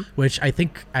Jr., which I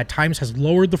think at times has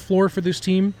lowered the floor for this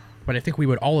team, but I think we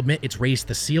would all admit it's raised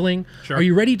the ceiling. Sure. Are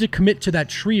you ready to commit to that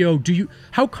trio?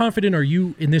 How confident are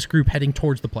you in this group heading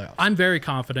towards the playoffs? I'm very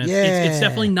confident. Yeah. It's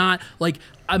definitely not like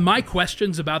my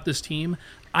questions about this team.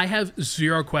 I have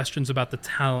zero questions about the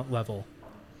talent level,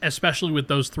 especially with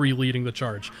those three leading the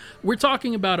charge. We're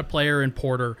talking about a player in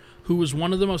Porter who was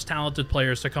one of the most talented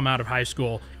players to come out of high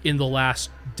school in the last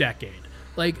decade.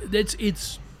 Like,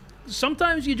 it's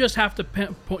sometimes you just have to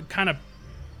kind of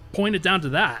point it down to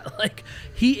that. Like,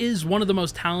 he is one of the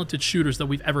most talented shooters that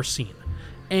we've ever seen.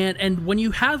 And when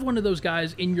you have one of those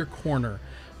guys in your corner,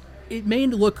 it may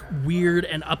look weird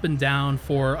and up and down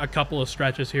for a couple of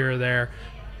stretches here or there,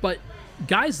 but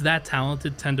guys that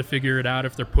talented tend to figure it out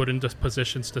if they're put into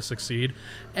positions to succeed.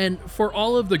 And for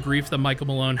all of the grief that Michael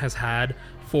Malone has had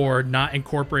for not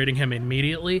incorporating him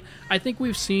immediately, I think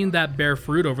we've seen that bear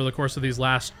fruit over the course of these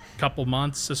last couple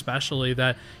months, especially,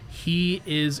 that he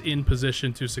is in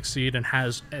position to succeed and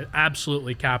has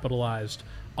absolutely capitalized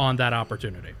on that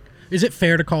opportunity. Is it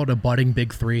fair to call it a budding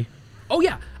big three? Oh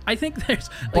yeah, I think there's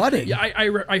budding.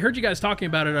 I heard you guys talking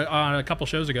about it on a couple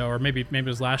shows ago, or maybe it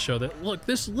was last show. That look,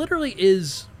 this literally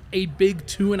is a big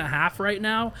 2.5 right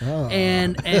now,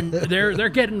 and they're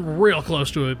getting real close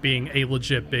to it being a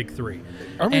legit big 3.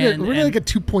 We're like a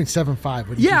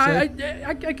 2.75. Yeah,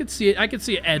 I could see it. I could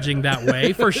see it edging that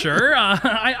way for sure.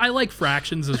 I like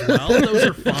fractions as well; those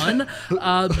are fun.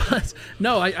 But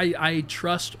no, I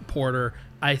trust Porter.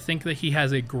 I think that he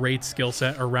has a great skill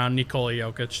set around Nikola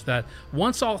Jokic. That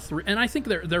once all three, and I think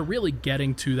they're really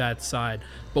getting to that side.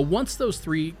 But once those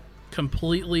three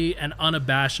completely and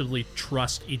unabashedly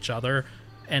trust each other,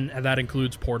 and that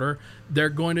includes Porter, they're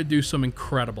going to do some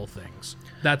incredible things.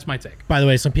 That's my take. By the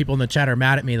way, some people in the chat are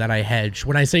mad at me that I hedge.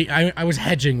 When I say I was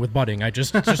hedging with budding, I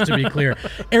just to be clear.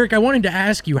 Eric, I wanted to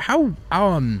ask you how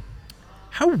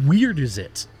weird is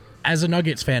it as a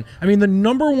Nuggets fan? I mean, the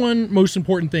number one most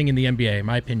important thing in the NBA, in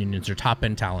my opinion, is your top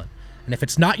end talent. And if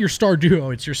it's not your star duo,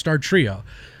 it's your star trio.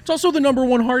 It's also the number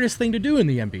one hardest thing to do in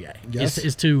the NBA. Yes.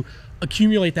 Is to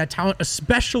accumulate that talent,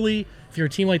 especially if you're a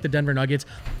team like the Denver Nuggets.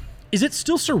 Is it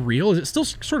still surreal? Is it still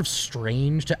sort of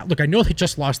strange to look? I know they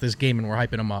just lost this game and we're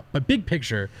hyping them up, but big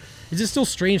picture, is it still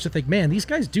strange to think, man, these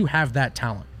guys do have that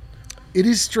talent? It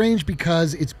is strange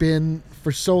because it's been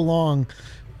for so long.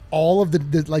 All of the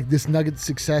this Nuggets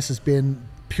success has been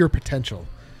pure potential,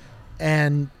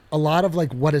 and a lot of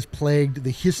what has plagued the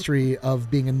history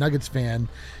of being a Nuggets fan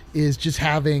is just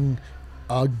having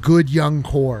a good young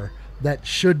core that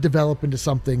should develop into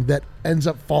something that ends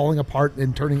up falling apart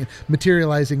and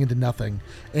materializing into nothing.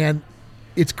 And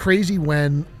it's crazy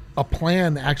when a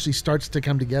plan actually starts to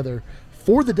come together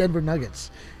for the Denver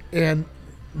Nuggets, and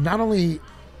not only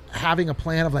having a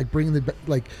plan of bringing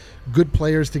the good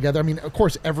players together. I mean, of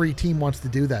course, every team wants to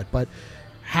do that, but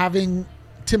having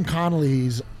Tim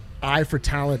Connolly's eye for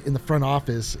talent in the front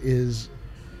office is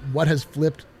what has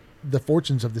flipped the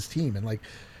fortunes of this team. And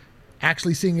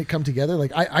actually seeing it come together,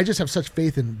 I just have such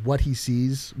faith in what he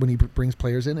sees when he brings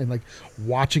players in, and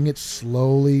watching it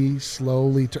slowly.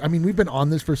 I mean, we've been on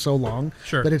this for so long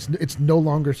that it's no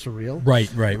longer surreal.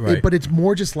 Right. But it's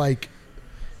more just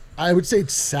I would say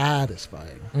it's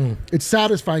satisfying. It's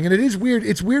satisfying, and it is weird.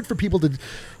 It's weird for people to.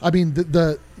 I mean,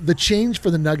 the change for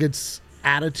the Nuggets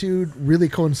attitude really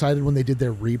coincided when they did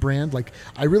their rebrand.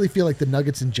 I really feel like the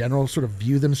Nuggets in general sort of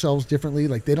view themselves differently.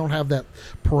 They don't have that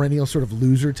perennial sort of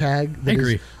loser tag. I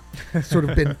agree. Sort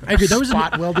of been I agree. That was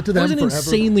welded to them. That was an forever.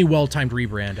 insanely well timed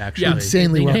rebrand. Actually, Yeah,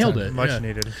 insanely they well nailed timed. it. Much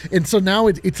needed. And so now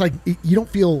it's you don't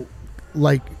feel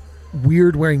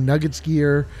weird wearing Nuggets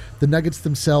gear. The Nuggets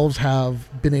themselves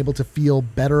have been able to feel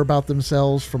better about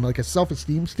themselves from a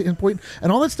self-esteem standpoint, and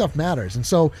all that stuff matters. And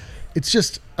so it's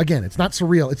just, again, it's not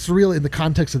surreal. It's surreal in the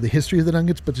context of the history of the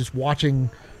Nuggets, but just watching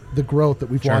the growth that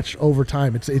we've watched over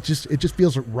time, it just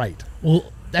feels right. Well,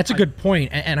 that's a good point,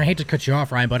 and I hate to cut you off,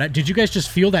 Ryan, but did you guys just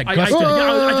feel that I gust? just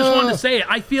wanted to say it.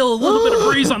 I feel a little bit of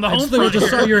breeze on the home front. I just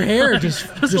saw your hair just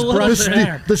a little brush bit.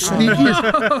 back. The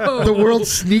sneakiest, the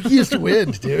world's sneakiest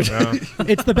wind, dude.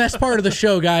 It's the best part of the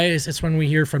show, guys. It's when we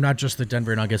hear from not just the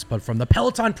Denver Nuggets, but from the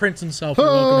Peloton Prince himself. We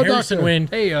welcome Harrison doctor. Wind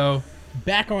Hey yo.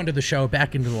 back onto the show,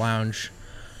 back into the lounge.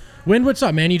 Wind, what's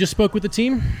up, man? You just spoke with the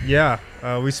team? Yeah,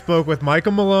 we spoke with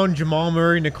Michael Malone, Jamal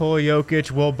Murray, Nikola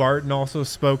Jokic, Will Barton also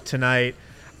spoke tonight.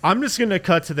 I'm just going to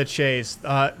cut to the chase.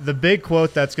 The big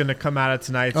quote that's going to come out of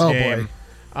tonight's game,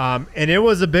 and it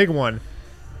was a big one.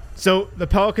 So the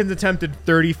Pelicans attempted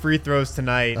 30 free throws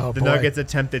tonight. The Nuggets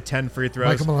attempted 10 free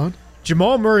throws. Michael Malone?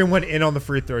 Jamal Murray went in on the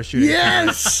free throw shooting.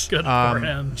 Yes! Good for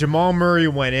him. Jamal Murray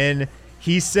went in.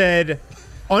 He said,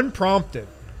 unprompted,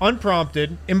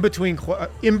 in between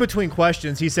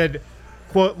questions, he said,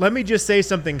 quote, "Let me just say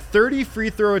something. 30 free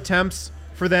throw attempts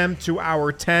for them to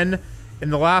our 10. In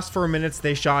the last 4 minutes,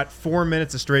 they shot 4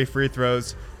 minutes of straight free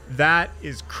throws. That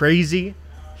is crazy,"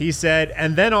 he said.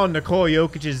 And then on Nikola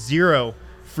Jokic's 0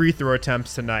 free throw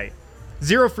attempts tonight.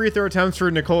 0 free throw attempts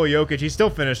for Nikola Jokic. He still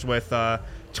finished with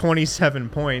 27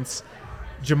 points.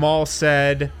 Jamal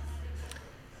said,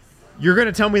 "You're going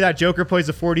to tell me that Joker plays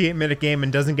a 48-minute game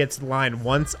and doesn't get to the line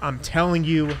once? I'm telling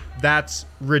you, that's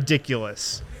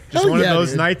ridiculous. Just one of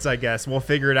those nights, I guess. We'll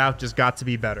figure it out. Just got to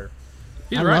be better."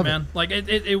 He's right, man.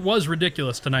 It was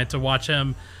ridiculous tonight to watch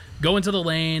him go into the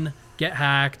lane, get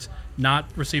hacked, not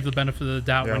receive the benefit of the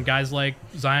doubt when guys like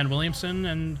Zion Williamson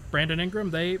and Brandon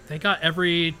Ingram, they got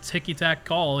every ticky-tack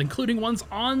call, including ones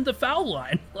on the foul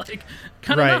line.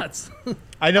 Kind of nuts.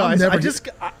 I know.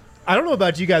 I don't know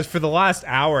about you guys. For the last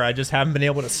hour, I just haven't been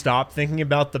able to stop thinking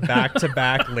about the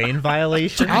back-to-back lane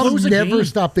violations. I'll never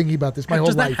stop thinking about this my whole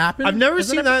life. Does that happen? I've never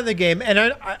seen that in the game,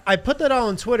 and I put that all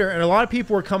on Twitter, and a lot of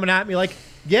people were coming at me like,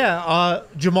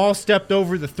 Jamal stepped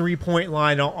over the 3-point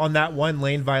line on that one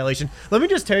lane violation. Let me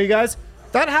just tell you guys,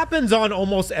 that happens on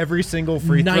almost every single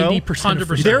free throw. 90% of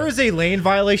free There throws. is a lane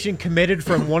violation committed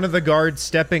from one of the guards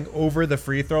stepping over the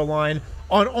free throw line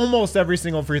on almost every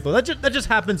single free throw. That just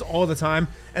happens all the time,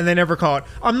 and they never call it.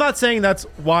 I'm not saying that's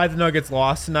why the Nuggets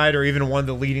lost tonight or even one of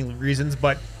the leading reasons,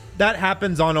 but that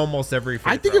happens on almost every free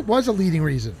throw. I think it was a leading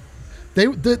reason.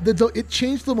 It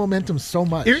changed the momentum so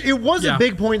much. It was a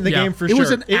big point in the game for sure.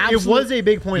 It was a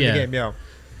big point in the game, yeah.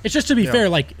 It's just to be fair,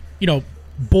 like,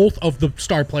 both of the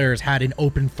star players had an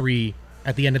open three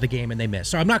at the end of the game and they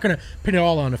missed. So I'm not going to pin it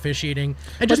all on officiating.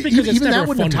 And just because it's even never that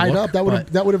wouldn't fun have tied look, up.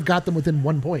 That would have got them within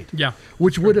 1 point. Yeah.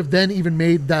 Which would have then even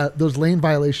made those lane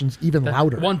violations even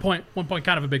louder. 1 point, kind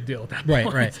of a big deal at that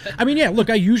point. Right. I mean,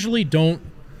 look, I usually don't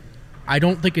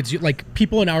think it's like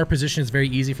people in our position. It's very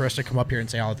easy for us to come up here and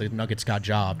say, "Oh, the Nuggets got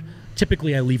jobbed."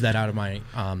 Typically, I leave that out of my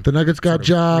the Nuggets got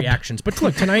jobbed reactions. But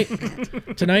look, tonight,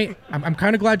 I'm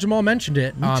kind of glad Jamal mentioned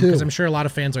it because I'm sure a lot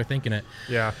of fans are thinking it.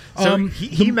 Yeah. So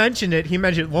he mentioned it. He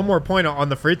mentioned one more point on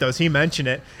the free throws. He mentioned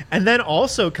it, and then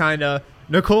also kind of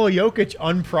Nikola Jokic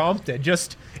unprompted,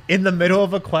 just in the middle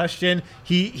of a question,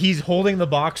 he's holding the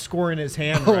box score in his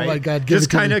hand. Oh right? my God! Just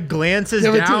kind of glances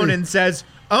down and says,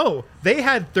 "Oh, they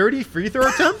had 30 free throw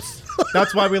attempts.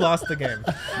 That's why we lost the game."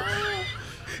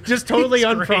 Just totally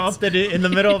unprompted in the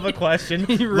middle of a question,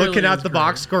 really looking at the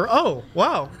box score. Oh,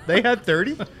 wow, they had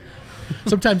 30.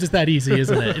 Sometimes it's that easy,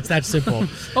 isn't it? It's that simple.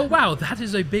 Oh wow, that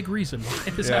is a big reason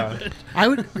why this happened.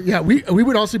 We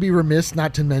would also be remiss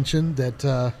not to mention that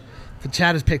the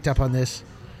chat has picked up on this.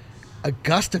 A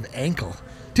gust of ankle,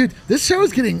 dude. This show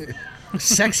is getting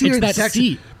sexier and sexier.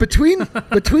 Seat.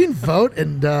 Between Vogt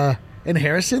and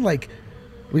Harrison, like.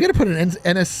 We got to put an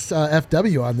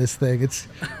NSFW on this thing. It's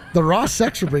the raw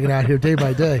sex we're bringing out here day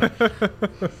by day.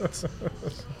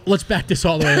 Let's back this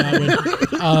all the way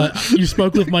out. You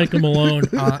spoke with Michael Malone.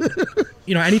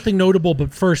 Anything notable?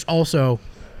 But first, also,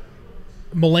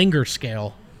 Malanger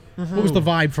scale. Mm-hmm. What was the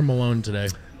vibe from Malone today?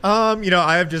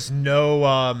 I have just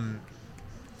no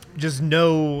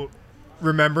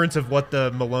remembrance of what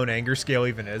the Malone anger scale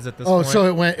even is at this point. Oh, so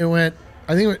it went.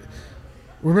 I think.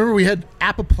 Remember, we had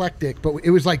apoplectic, but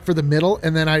it was like for the middle,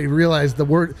 and then I realized that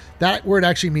word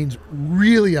actually means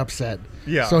really upset.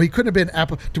 Yeah. So he couldn't have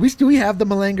been Do we have the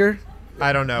Malanger?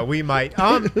 I don't know. We might.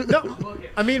 No.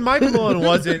 I mean, Michael Malone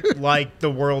wasn't like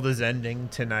the world is ending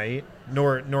tonight,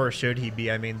 nor should he be.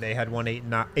 I mean, they had won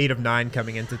 8 of 9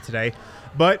 coming into today,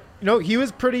 but he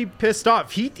was pretty pissed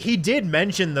off. He did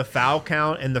mention the foul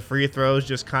count and the free throws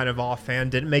just kind of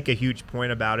offhand. Didn't make a huge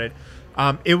point about it.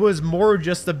 It was more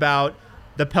just about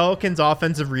the Pelicans'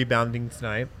 offensive rebounding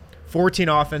tonight, 14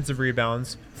 offensive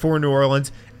rebounds for New Orleans.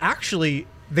 Actually,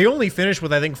 they only finished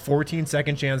with, I think, 14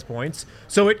 second chance points.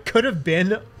 So it could have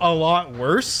been a lot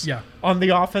worse on the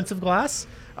offensive glass.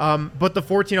 But the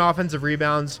 14 offensive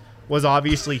rebounds was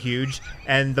obviously huge.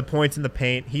 And the points in the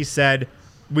paint, he said,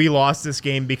 we lost this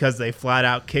game because they flat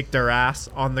out kicked our ass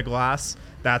on the glass.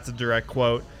 That's a direct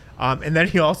quote. And then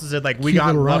he also said, we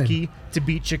got lucky to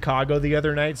beat Chicago the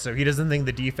other night, so he doesn't think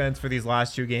the defense for these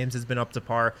last 2 games has been up to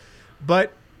par.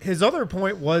 But his other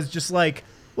point was just look,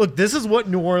 this is what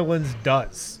New Orleans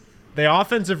does. They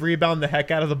offensive rebound the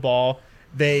heck out of the ball.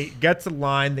 They get to the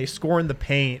line. They score in the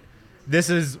paint. This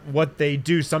is what they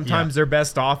do. Sometimes their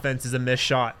best offense is a missed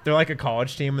shot. They're like a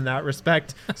college team in that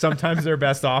respect. Sometimes their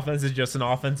best offense is just an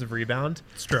offensive rebound.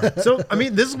 It's true. So, I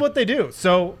mean, this is what they do.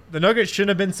 So the Nuggets shouldn't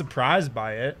have been surprised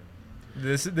by it.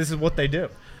 This is what they do.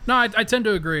 No, I tend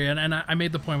to agree, and I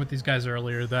made the point with these guys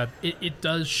earlier that it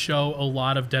does show a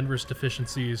lot of Denver's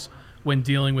deficiencies when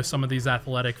dealing with some of these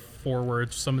athletic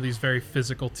forwards, some of these very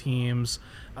physical teams.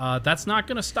 That's not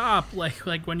going to stop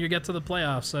like when you get to the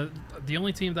playoffs. The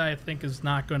only team that I think is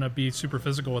not going to be super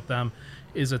physical with them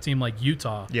is a team like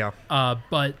Utah. Yeah.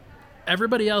 But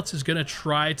everybody else is going to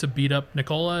try to beat up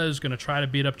Nikola, is going to try to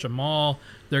beat up Jamal.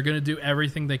 They're going to do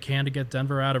everything they can to get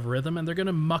Denver out of rhythm, and they're going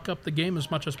to muck up the game as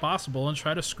much as possible and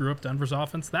try to screw up Denver's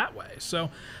offense that way. So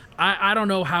I don't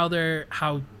know how they're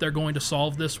going to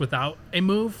solve this without a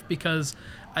move, because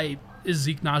is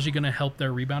Zeke Naji going to help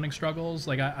their rebounding struggles?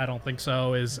 I don't think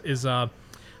so. Is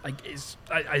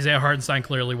Isaiah Hartenstein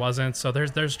clearly wasn't. So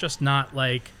there's just not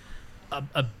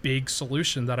a big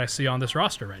solution that I see on this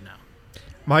roster right now.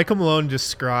 Michael Malone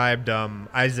described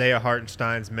Isaiah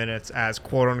Hartenstein's minutes as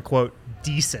quote-unquote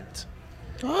decent.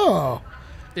 Oh,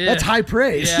 that's high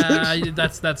praise. Yeah,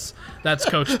 that's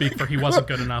coach speak for he wasn't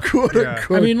good enough.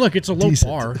 Quote-unquote I mean, look, it's a low decent.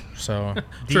 bar, so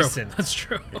Decent. True. That's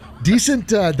true. Decent.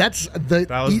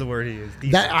 That was the word he used.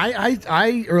 Decent. That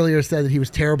I earlier said that he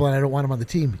was terrible and I don't want him on the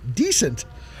team. Decent.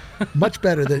 Much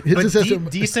better than his But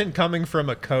assistant. decent coming from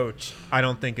a coach, I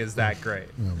don't think is that great.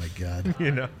 Oh my god,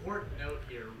 You know? Important note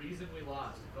here. Reason we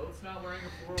lost. Vote's not wearing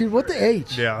a 4. dude, what the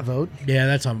H? Yeah. Vote, Yeah,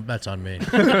 that's on me.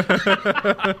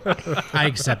 I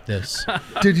accept this.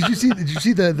 dude. Did you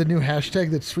see the new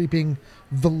hashtag that's sweeping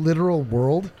the literal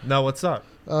world? No, what's up?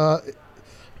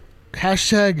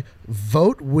 Hashtag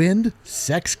vote wind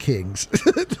sex kings.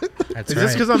 That's Is right.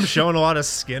 this because I'm showing a lot of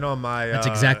skin on my That's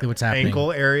exactly what's happening.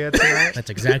 ankle area tonight? That's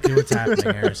exactly what's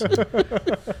happening, Harrison.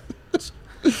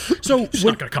 So Just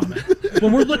not gonna comment.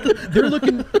 when we're looking, they're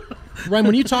looking. Ryan,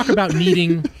 when you talk about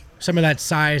needing some of that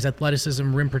size,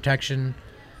 athleticism, rim protection,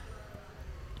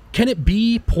 can it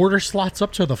be Porter slots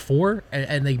up to the 4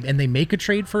 and they make a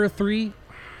trade for a 3?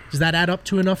 Does that add up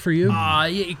to enough for you?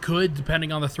 It could,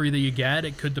 depending on the 3 that you get.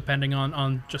 It could, depending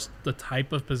on just the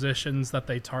type of positions that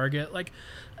they target. Like,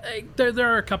 there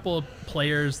are a couple of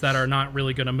players that are not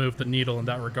really going to move the needle in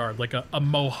that regard, like a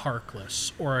Mo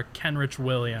Harkless or a Kenrich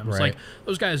Williams. Right. Like,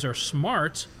 those guys are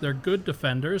smart. They're good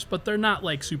defenders, but they're not,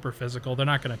 like, super physical. They're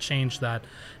not going to change that.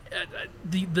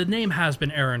 The name has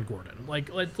been Aaron Gordon. Like,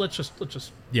 let's just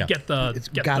Yeah. get the It's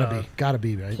get gotta the, be, gotta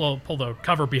be right. pull the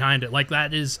cover behind it. Like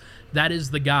that is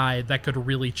the guy that could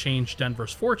really change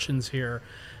Denver's fortunes here.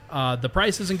 The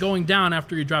price isn't going down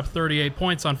after you drop 38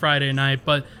 points on Friday night,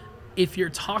 but if you're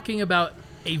talking about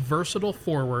a versatile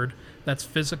forward that's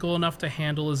physical enough to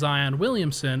handle a Zion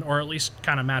Williamson, or at least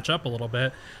kind of match up a little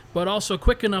bit, but also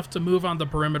quick enough to move on the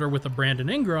perimeter with a Brandon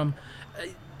Ingram,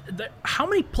 how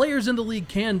many players in the league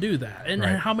can do that? And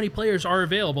Right. how many players are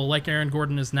available like Aaron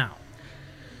Gordon is now?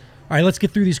 All right, let's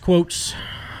get through these quotes.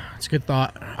 It's a good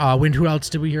thought. Wind, who else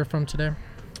did we hear from today?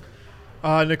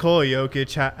 Nikola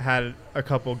Jokic had a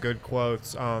couple good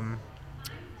quotes.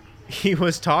 He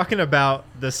was talking about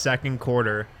the second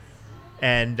quarter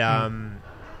and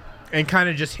kind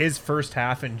of just his first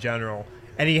half in general.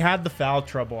 And he had the foul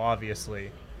trouble,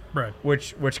 obviously, Right.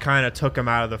 which kind of took him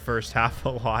out of the first half a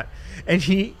lot. And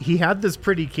he had this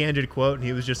pretty candid quote, and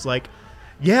he was just like,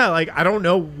 yeah, like, I don't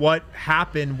know what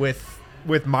happened with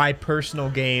my personal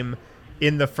game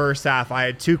in the first half. I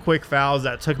had 2 quick fouls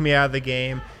that took me out of the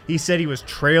game. He said he was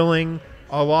trailing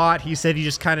a lot. He said he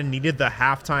just kind of needed the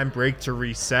halftime break to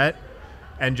reset,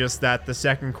 and just that the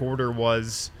second quarter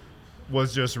was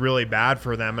just really bad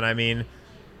for them. And I mean,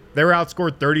 they were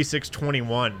outscored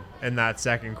 36-21 in that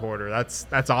second quarter.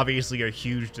 That's obviously a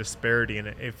huge disparity, and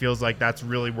it feels like that's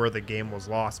really where the game was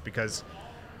lost, because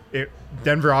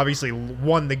Denver obviously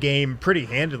won the game pretty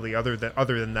handily other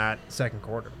than that second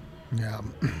quarter. Yeah.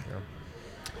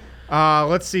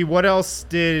 Let's see, what else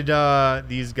did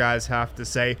these guys have to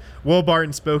say? Will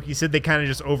Barton spoke. He said they kind of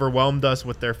just overwhelmed us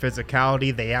with their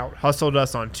physicality. They out-hustled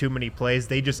us on too many plays.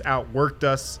 They just outworked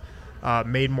us,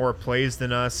 made more plays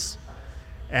than us.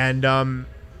 And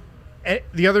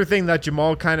the other thing that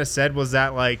Jamal kind of said was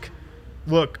that, like,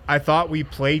 look, I thought we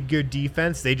played good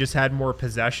defense. They just had more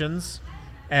possessions.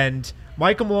 And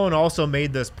Michael Malone also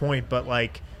made this point, but,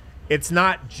 like, it's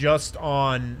not just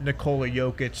on Nikola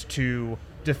Jokic to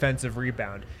defensive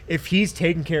rebound. If he's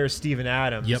taking care of Steven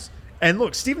Adams, Yep. and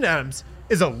look, Steven Adams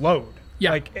is a load,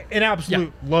 like an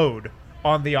absolute load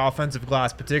on the offensive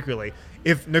glass, particularly.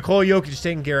 If Nikola Jokic is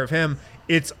taking care of him,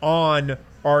 it's on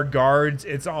our guards,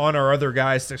 it's on our other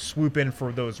guys to swoop in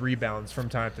for those rebounds from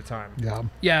time to time.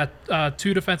 Yeah. Yeah,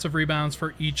 2 defensive rebounds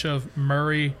for each of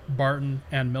Murray, Barton,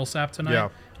 and Millsap tonight. Yeah.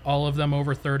 All of them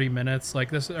over 30 minutes. Like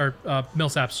this, or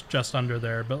Millsap's just under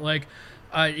there, but like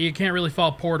you can't really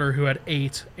fault Porter, who had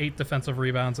eight defensive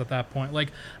rebounds at that point.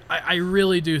 Like I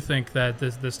really do think that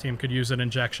this team could use an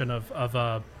injection of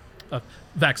a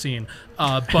vaccine,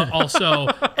 but also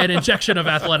an injection of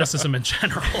athleticism in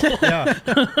general. Yeah.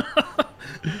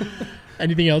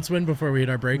 Anything else, Win, before we hit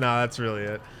our break? No, that's really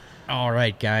it. All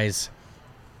right, guys.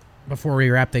 Before we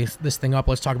wrap this thing up,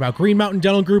 let's talk about Green Mountain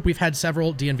Dental Group. We've had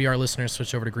several DNVR listeners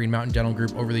switch over to Green Mountain Dental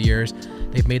Group over the years.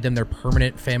 They've made them their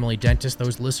permanent family dentist.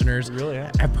 Those listeners Really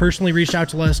have personally reached out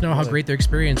to let us know how great their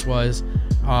experience was.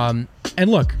 And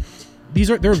look,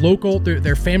 they're local,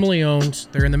 they're family owned,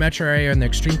 they're in the metro area, and they're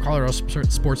extreme Colorado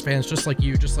sports fans, just like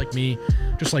you, just like me,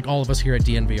 just like all of us here at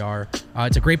DNVR.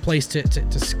 It's a great place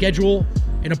to schedule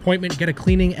an appointment, get a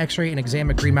cleaning, x-ray, and exam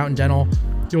at Green Mountain Dental.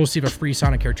 You'll receive a free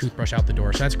Sonicare toothbrush out the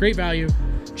door. So that's great value.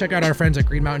 Check out our friends at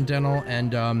Green Mountain Dental,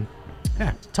 and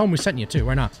tell them we sent you too.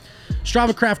 Why not?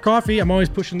 Strava Craft Coffee. I'm always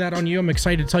pushing that on you. I'm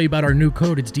excited to tell you about our new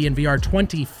code. It's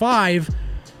DNVR25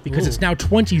 because it's now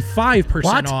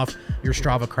 25% off your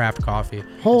Strava Craft Coffee.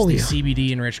 Holy It's the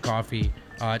CBD enriched coffee.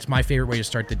 It's my favorite way to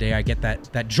start the day. I get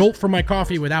that jolt from my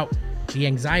coffee without the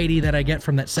anxiety that I get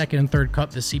from that second and third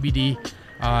cup. The CBD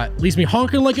Leaves me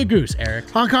honking like a goose, Eric.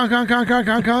 Honk, honk, honk, honk, honk,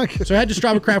 honk, honk. So head to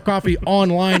Strava Craft Coffee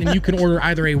online, and you can order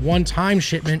either a one-time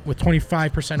shipment with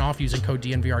 25% off using code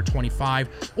DNVR25,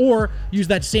 or use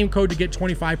that same code to get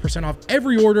 25% off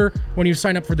every order when you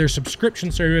sign up for their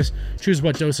subscription service. Choose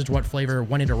what dosage, what flavor,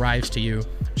 when it arrives to you.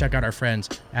 Check out our friends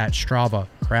at Strava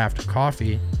Craft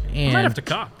Coffee. And I might have to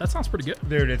cop. That sounds pretty good.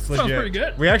 Dude, it's legit. Sounds pretty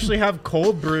good. We actually have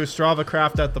cold brew Strava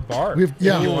Craft at the bar. We've-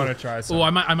 yeah. If you want to try some. Oh, I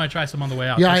might try some on the way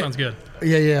out. Yeah, That I- sounds good.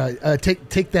 Yeah.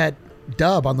 Take that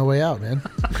dub on the way out, man.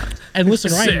 And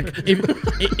listen, Ryan, Sick.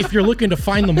 if you're looking to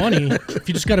find the money, if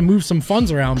you just got to move some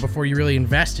funds around before you really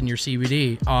invest in your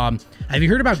CBD, have you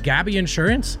heard about Gabby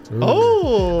Insurance?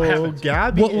 Oh, haven't.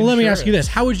 Gabby. Well, let me ask you Insurance.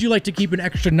 this. How would you like to keep an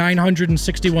extra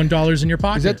 $961 in your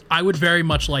pocket? Is that I would very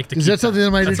much like to is keep that something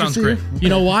that might That sounds interest you? great. You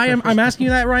know why I'm asking you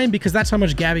that, Ryan? Because that's how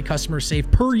much Gabby customers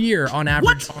save per year on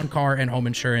average on car and home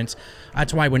insurance.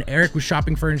 That's why when Eric was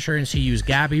shopping for insurance, he used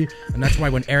Gabby. And that's why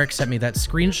when Eric sent me that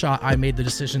screenshot, I made the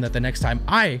decision that the next time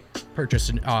I purchase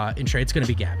insurance, it's going to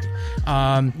be Gabby.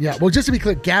 Yeah, well, just to be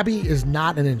clear, Gabby is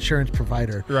not an insurance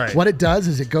provider. Right. What it does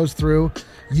is it goes through,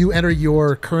 you enter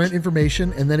your current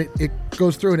information, and then it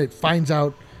goes through and it finds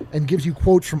out and gives you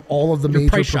quotes from all of the You're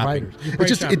major price shopping. providers. You're It price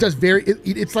just shopping. it does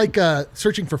it's like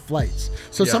searching for flights.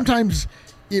 So Yeah. sometimes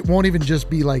it won't even just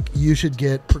be like you should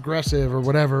get Progressive or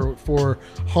whatever for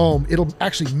home. It'll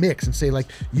actually mix and say like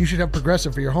you should have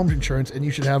Progressive for your home insurance and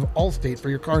you should have Allstate for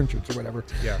your car insurance or whatever.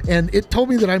 Yeah. And it told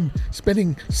me that I'm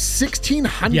spending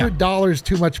 $1,600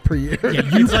 too much per year. Yeah,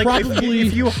 you It's like probably...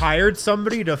 if you hired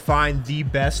somebody to find the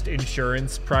best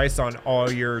insurance price on all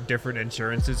your different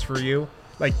insurances for you,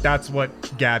 like that's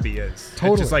what Gabby is. It's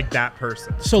Totally. just like that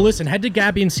person. So listen, head to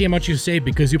Gabby and see how much you save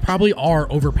because you probably are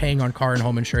overpaying on car and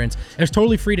home insurance. It's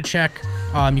totally free to check.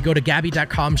 You go to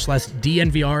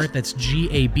Gabby.com/DNVR. That's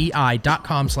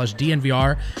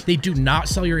GABI.com/DNVR. They do not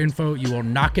sell your info. You will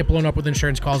not get blown up with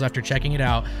insurance calls after checking it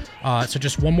out. So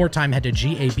just one more time, head to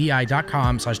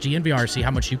GABI.com/DNVR. See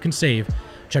how much you can save.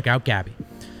 Check out Gabby.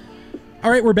 All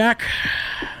right, we're back.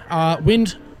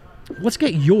 Wind, let's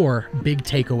get your big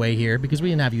takeaway here because we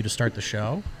didn't have you to start the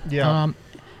show. Yeah.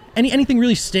 Anything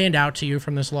really stand out to you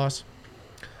from this loss?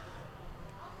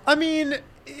 I mean,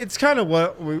 it's kind of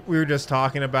what we were just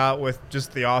talking about with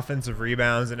just the offensive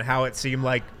rebounds and how it seemed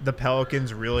like the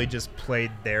Pelicans really just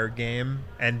played their game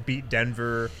and beat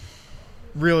Denver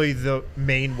really the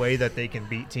main way that they can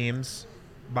beat teams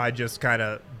by just kind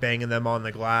of banging them on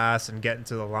the glass and getting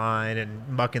to the line and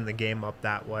mucking the game up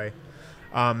that way.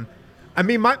 I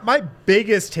mean, my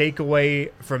biggest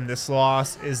takeaway from this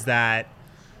loss is that,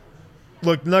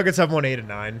 look, Nuggets have won 8 of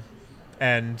 9,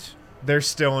 and they're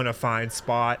still in a fine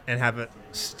spot and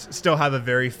still have a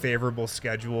very favorable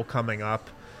schedule coming up.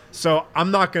 So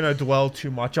I'm not going to dwell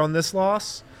too much on this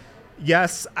loss.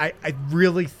 Yes, I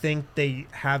really think they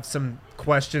have some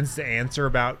questions to answer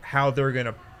about how they're going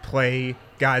to play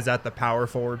guys at the power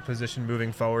forward position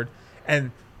moving forward.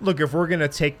 And look, if we're going to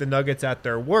take the Nuggets at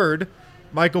their word,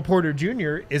 Michael Porter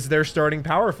Jr. is their starting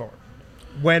power forward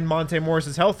when Monte Morris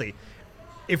is healthy.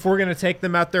 If we're going to take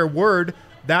them at their word,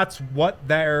 that's what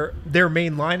their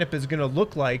main lineup is going to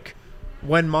look like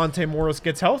when Monte Morris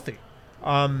gets healthy.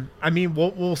 I mean,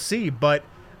 we'll see, but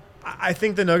I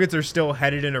think the Nuggets are still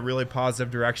headed in a really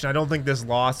positive direction. I don't think this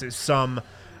loss is some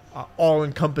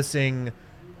all-encompassing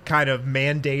kind of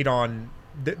mandate on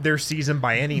their season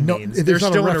by any means. They're there's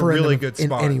not still in a referendum really good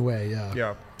spot. in any way. Yeah.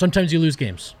 Yeah. Sometimes you lose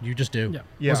games. You just do.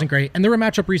 Yeah. Wasn't great. And there were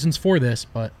matchup reasons for this,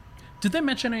 but Did they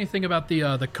mention anything about the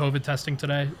COVID testing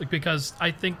today? Like, because I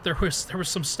think there was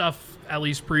some stuff, at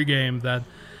least pregame, that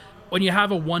when you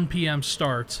have a 1 p.m.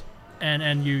 start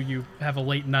and you have a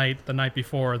late night the night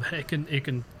before, that it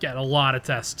can get a lot of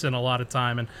tests in a lot of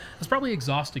time, and it's probably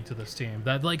exhausting to this team.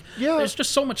 That there's just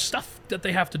so much stuff that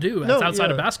they have to do outside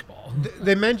of basketball.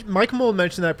 They mentioned Mike Mull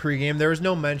mentioned that pregame. There was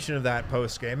no mention of that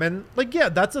postgame, and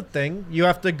that's a thing. You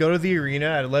have to go to the arena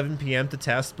at 11 p.m. to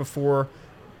test before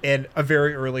a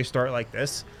very early start like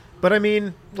this. But I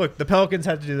mean, look, the Pelicans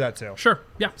had to do that too. Sure,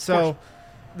 yeah. So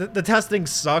the testing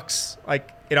sucks. Like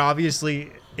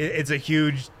it's a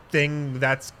huge thing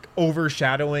that's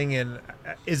overshadowing and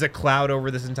is a cloud over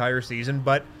this entire season.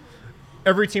 But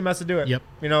every team has to do it. Yep.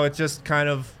 It's just kind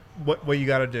of what you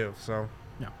got to do. So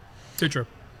Yeah, too true.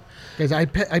 Guys, I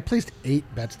placed 8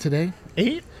 bets today,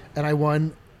 8. and I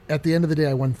won. At the end of the day,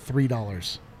 I won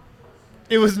 $3.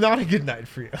 It was not a good night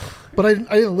for you. But I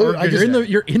didn't lose.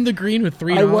 You're in the green with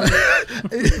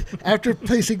 $3. After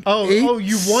placing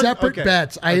you won separate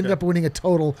bets, I ended up winning a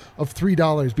total of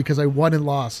 $3 because I won and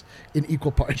lost in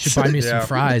equal parts. You should buy me some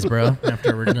fries, bro,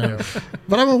 after we're done.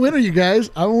 But I'm a winner, you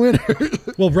guys. I'm a winner.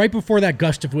 Well, right before that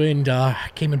gust of wind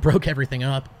came and broke everything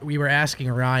up, we were asking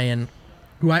Ryan,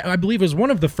 who I believe was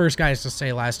one of the first guys to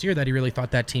say last year that he really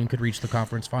thought that team could reach the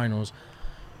conference finals.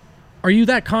 Are you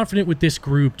that confident with this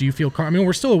group? Do you feel I mean,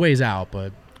 we're still a ways out,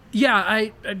 but... Yeah,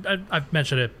 I've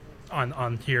mentioned it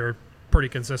on here pretty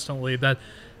consistently that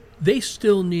they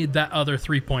still need that other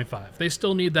 3.5. They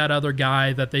still need that other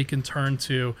guy that they can turn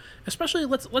to, especially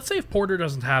let's say if Porter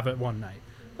doesn't have it one night.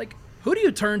 Like, who do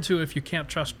you turn to if you can't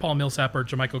trust Paul Millsap or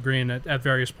JaMychal Green at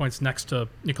various points next to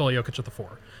Nikola Jokic at the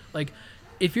 4? Like,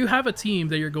 if you have a team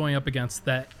that you're going up against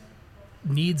that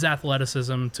needs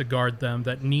athleticism to guard them,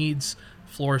 that needs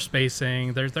floor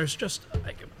spacing, there's just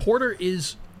like, Porter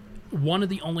is one of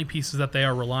the only pieces that they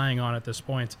are relying on at this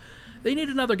point. They need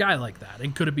another guy like that.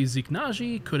 And could it be Zeke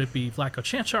Naji? Could it be Vlatko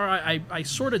Cancar? I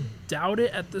sort of doubt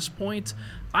it at this point.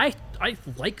 I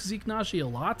like Zeke Naji a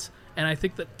lot, and I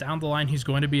think that down the line he's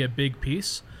going to be a big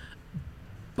piece.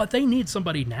 But they need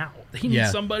somebody now. They need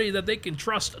somebody that they can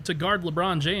trust to guard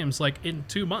LeBron James like in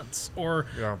 2 months, or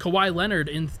Kawhi Leonard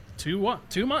in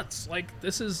 2 months. Like,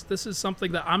 this is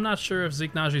something that I'm not sure if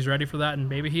Zeke Naji's ready for that, and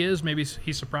maybe he is. Maybe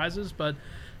he surprises, but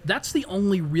that's the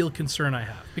only real concern I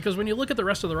have. Because when you look at the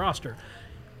rest of the roster,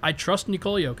 I trust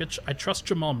Nikola Jokic, I trust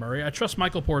Jamal Murray, I trust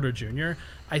Michael Porter Jr.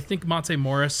 I think Monte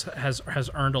Morris has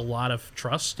earned a lot of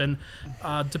trust, and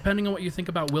depending on what you think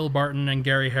about Will Barton and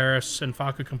Gary Harris and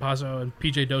Facu Campazzo and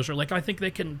PJ Dozier, like, I think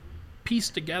they can piece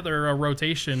together a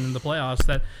rotation in the playoffs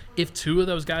that if 2 of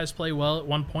those guys play well at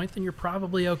one point, then you're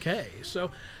probably okay.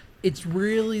 So it's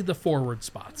really the forward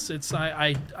spots. It's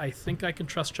I think I can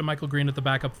trust JaMychal Green at the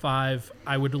backup 5.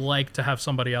 I would like to have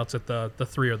somebody else at the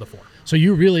 3 or the 4. So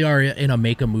you really are in a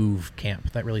make a move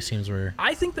camp. That really seems where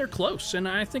I think they're close, and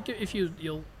I think if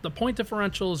you'll the point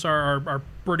differentials are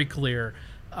pretty clear.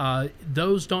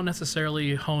 Those don't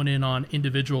necessarily hone in on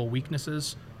individual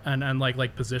weaknesses and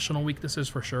like positional weaknesses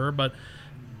for sure, but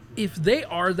if they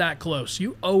are that close,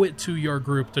 you owe it to your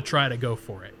group to try to go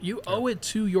for it. You owe it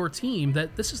to your team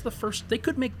that this is the first. They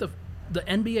could make the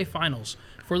NBA Finals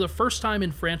for the first time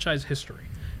in franchise history.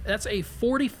 That's a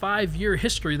 45-year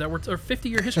history or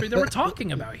 50-year history that we're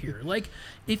talking about here. Like,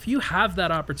 if you have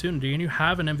that opportunity and you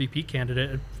have an MVP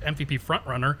candidate, an MVP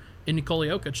frontrunner in Nikola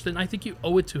Jokic, then I think you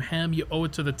owe it to him. You owe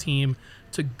it to the team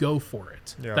to go for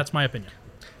it. Yeah. That's my opinion.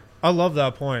 I love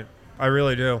that point. I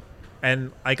really do.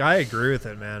 And, like, I agree with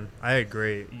it, man. I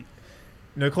agree.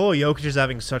 Nikola Jokic is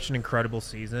having such an incredible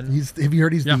season. Have you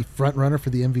heard he's the front runner for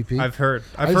the MVP? I've heard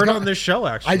on this show,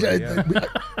 actually.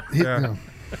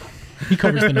 He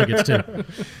covers the Nuggets, too.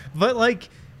 But, like,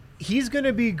 he's going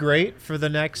to be great for the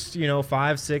next,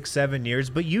 5, 6, 7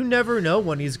 years. But you never know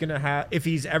when he's going to have, if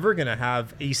he's ever going to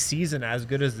have a season as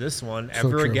good as this one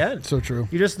again. So true.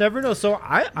 You just never know. So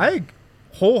I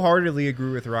wholeheartedly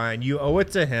agree with Ryan. You owe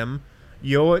it to him.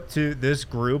 You owe it to this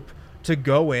group to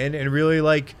go in and really,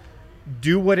 like,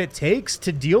 do what it takes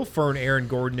to deal for an Aaron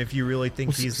Gordon if you really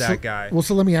think he's that guy. Well,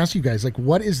 so let me ask you guys, like,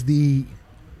 what is the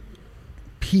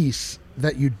piece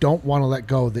that you don't want to let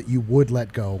go that you would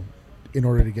let go in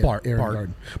order to get Aaron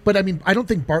Gordon? But, I mean, I don't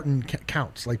think Barton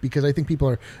counts, like, because I think people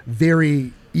are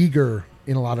very eager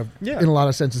in a lot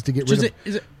of senses to get rid of.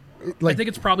 Is it? Like, I think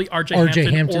it's probably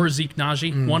RJ Hampton or Zeke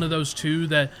Naji, one of those two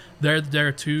that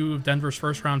they're 2 of Denver's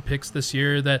first-round picks this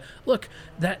year. That look,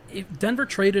 that if Denver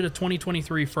traded a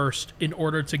 2023 first in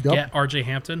order to get RJ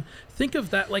Hampton, think of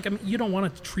that. Like, I mean, you don't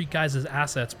want to treat guys as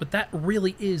assets, but that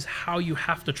really is how you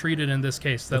have to treat it in this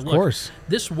case. That, of course,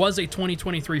 this was a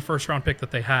 2023 first-round pick that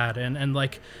they had, and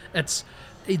like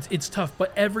it's tough,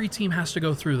 but every team has to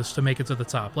go through this to make it to the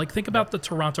top. Like, think about the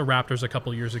Toronto Raptors a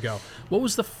couple years ago. What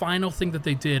was the final thing that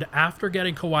they did after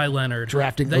getting Kawhi Leonard?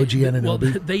 Drafting OG Anunoby. Well,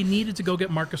 they needed to go get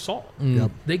Marc Gasol.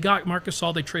 Yep. They got Marc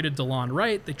Gasol. They traded DeLon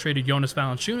Wright. They traded Jonas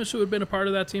Valanciunas, who had been a part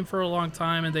of that team for a long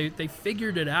time, and they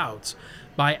figured it out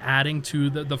by adding to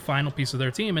the final piece of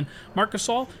their team. And Marc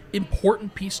Gasol,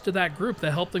 important piece to that group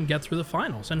that helped them get through the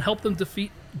finals and helped them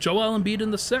defeat Joel Embiid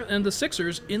and the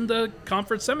Sixers in the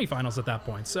conference semifinals at that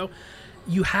point. So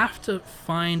you have to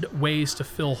find ways to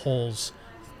fill holes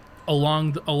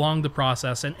along the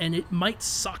process, and it might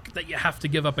suck that you have to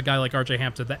give up a guy like RJ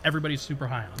Hampton that everybody's super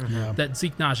high on, that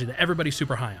Zeke Naji that everybody's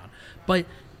super high on, but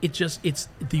it's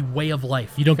the way of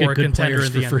life. You don't for get a good contender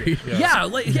players in the for free. NBA. Yeah,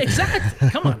 like, exactly.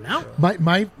 Come on now.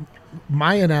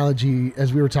 My analogy,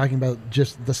 as we were talking about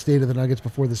just the state of the Nuggets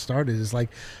before this started, is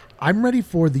like, I'm ready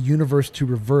for the universe to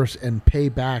reverse and pay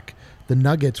back the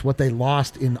Nuggets what they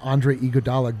lost in Andre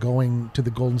Iguodala going to the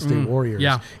Golden State Warriors.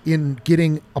 Yeah. In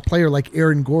getting a player like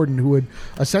Aaron Gordon, who would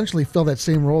essentially fill that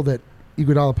same role that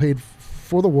Iguodala played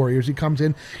for the Warriors. He comes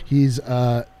in, he's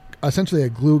essentially a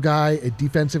glue guy, a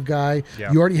defensive guy.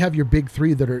 Yeah. You already have your big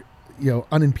three that are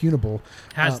unimpugnable.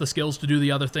 Has the skills to do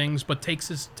the other things, but takes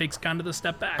kind of the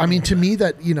step back. I mean, to me,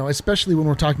 that especially when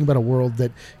we're talking about a world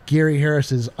that Gary Harris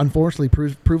has unfortunately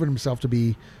proven himself to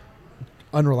be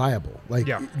unreliable.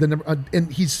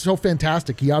 And he's so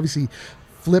fantastic. He obviously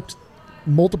flipped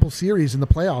multiple series in the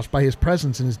playoffs by his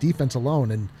presence and his defense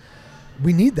alone, and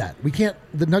we need that.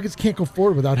 The Nuggets can't go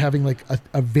forward without having like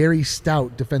a very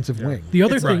stout defensive wing. The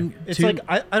other thing, It's too, like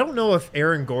I don't know if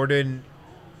Aaron Gordon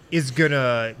is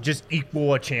gonna just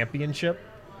equal a championship,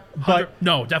 but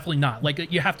no, definitely not.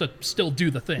 Like, you have to still do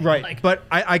the thing, right. Like, But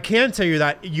I can tell you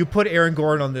that you put Aaron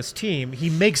Gordon on this team, he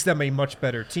makes them a much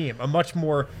better team, a much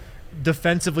more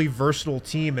defensively versatile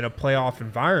team in a playoff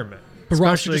environment. but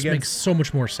Rosh especially just makes so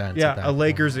much more sense. Yeah, at that a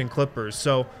Lakers point. and Clippers.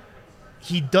 So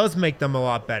he does make them a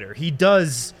lot better. He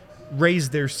does raise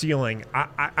their ceiling,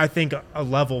 I think, a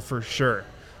level for sure.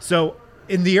 So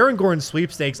in the Aaron Gordon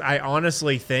sweepstakes, I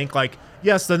honestly think, like,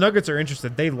 yes, the Nuggets are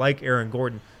interested. They like Aaron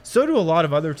Gordon. So do a lot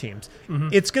of other teams. Mm-hmm.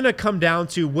 It's going to come down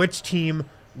to which team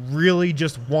really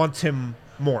just wants him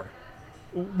more.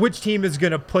 Which team is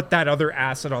going to put that other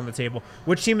asset on the table?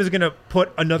 Which team is going to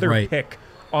put another Right. pick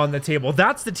on the table?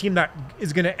 That's the team that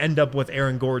is going to end up with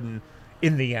Aaron Gordon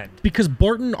in the end. Because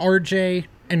Barton, RJ,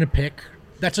 and a pick,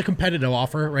 that's a competitive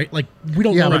offer, right? Like, we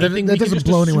don't Yeah, know but anything. that We can doesn't just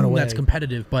blow anyone assume away. That's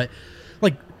competitive, but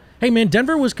like, hey man,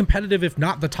 Denver was competitive, if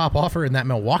not the top offer in that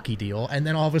Milwaukee deal, and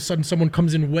then all of a sudden someone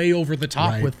comes in way over the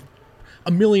top Right. with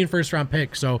a million first-round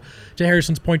picks. So to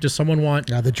Harrison's point, does someone want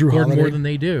the Drew Gordon Holiday. more than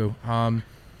they do?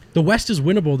 The West is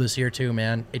winnable this year too,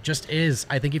 man. It just is.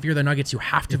 I think if you're the Nuggets, you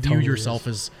have to view totally yourself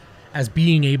as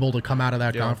being able to come out of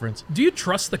that Yeah. conference. do you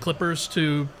trust the Clippers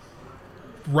to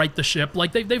right the ship?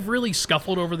 Like, they've really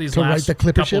scuffled over these To right last the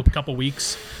Clipper ship? couple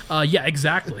weeks. Yeah,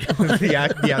 exactly.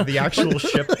 the actual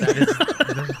ship that is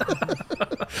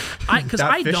Because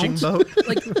that I fishing don't boat.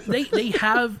 like they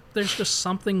have. There's just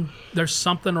something. There's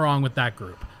something wrong with that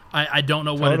group. I don't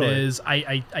know what it Totally. is.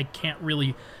 I can't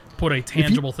really put a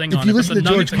tangible thing if on you it. but listen the to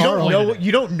George Nuggets know Karl- what it is.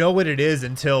 You don't know what it is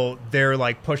until they're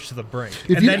like pushed to the brink,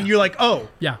 If and you- then you're like, oh,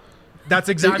 Yeah. that's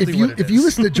exactly if you what it is. if you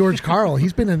listen to George Karl,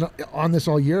 he's been on this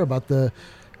all year about the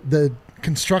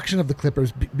construction of the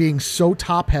Clippers being so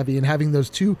top heavy and having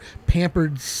those two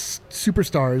pampered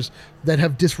superstars that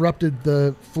have disrupted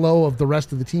the flow of the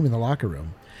rest of the team in the locker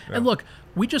room. And look,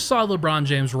 we just saw LeBron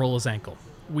James roll his ankle.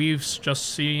 We've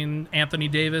just seen Anthony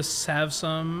Davis have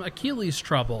some Achilles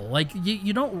trouble. Like,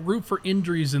 you don't root for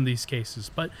injuries in these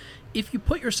cases, but if you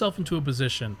put yourself into a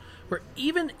position where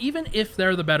even if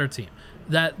they're the better team,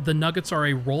 that the Nuggets are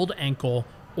a rolled ankle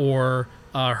or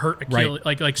hurt Achilles,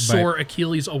 like sore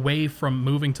Achilles away from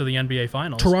moving to the NBA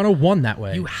Finals. Toronto won that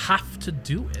way. You have to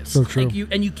do it. So true. Like,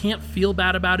 you can't feel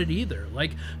bad about it either.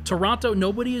 Like, Toronto,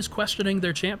 nobody is questioning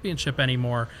their championship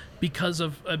anymore because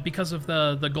of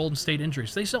the Golden State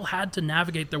injuries. They still had to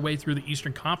navigate their way through the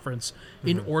Eastern Conference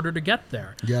in order to get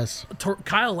there. Yes.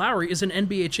 Kyle Lowry is an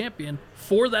NBA champion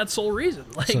for that sole reason.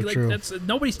 So true. That's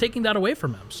nobody's taking that away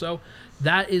from him. So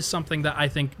that is something that I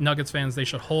think Nuggets fans they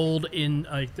should hold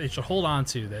on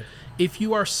to. That if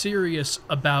you are serious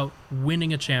about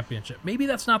winning a championship, maybe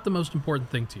that's not the most important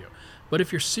thing to you, but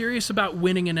if you're serious about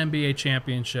winning an NBA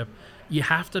championship, you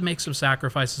have to make some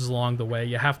sacrifices along the way.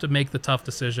 You have to make the tough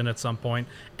decision at some point,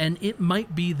 and it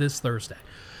might be this Thursday.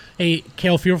 Hey,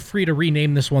 Kale, feel free to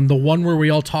rename this one the one where we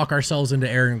all talk ourselves into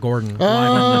Aaron Gordon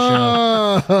live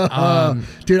on the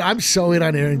show. Dude, I'm so in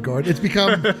on Aaron Gordon. It's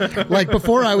become like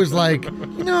before I was like,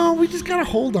 we just gotta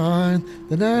hold on.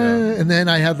 And then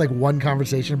I had like one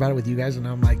conversation about it with you guys, and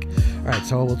I'm like, all right,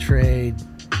 so we'll trade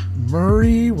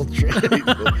Murray. We'll trade.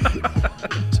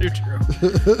 Too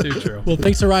true. Too true. Well,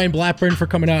 thanks to Ryan Blackburn for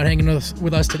coming out and hanging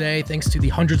with us today. Thanks to the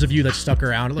hundreds of you that stuck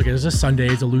around. Look, it's a Sunday.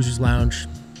 It's a loser's lounge.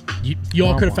 You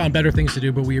all could have found better things to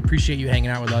do, but we appreciate you hanging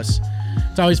out with us.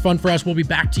 It's always fun for us. We'll be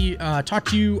back to you, talk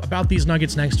to you about these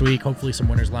Nuggets next week. Hopefully some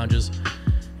winners lounges.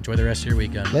 Enjoy the rest of your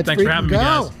weekend. Let's Thanks for freaking having me, go.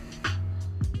 guys.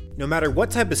 No matter what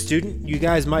type of student you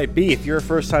guys might be, if you're a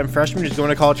first-time freshman just going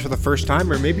to college for the first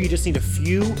time, or maybe you just need a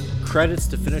few credits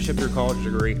to finish up your college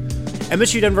degree,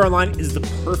 MSU Denver Online is the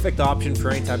perfect option for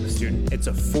any type of student. It's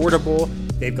affordable.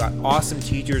 They've got awesome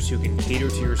teachers who can cater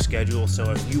to your schedule.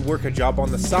 So if you work a job on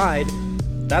the side,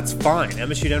 that's fine.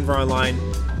 MSU Denver Online,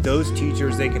 those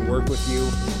teachers, they can work with you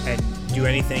and do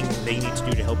anything they need to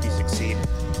do to help you succeed.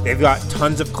 They've got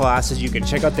tons of classes. You can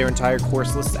check out their entire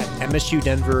course list at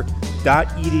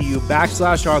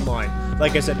msudenver.edu/online.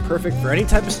 Like I said, perfect for any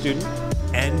type of student,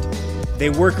 and they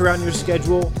work around your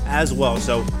schedule as well.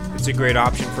 So it's a great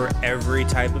option for every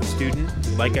type of student.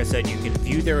 Like I said, you can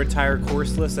view their entire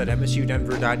course list at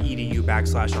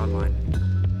msudenver.edu/online.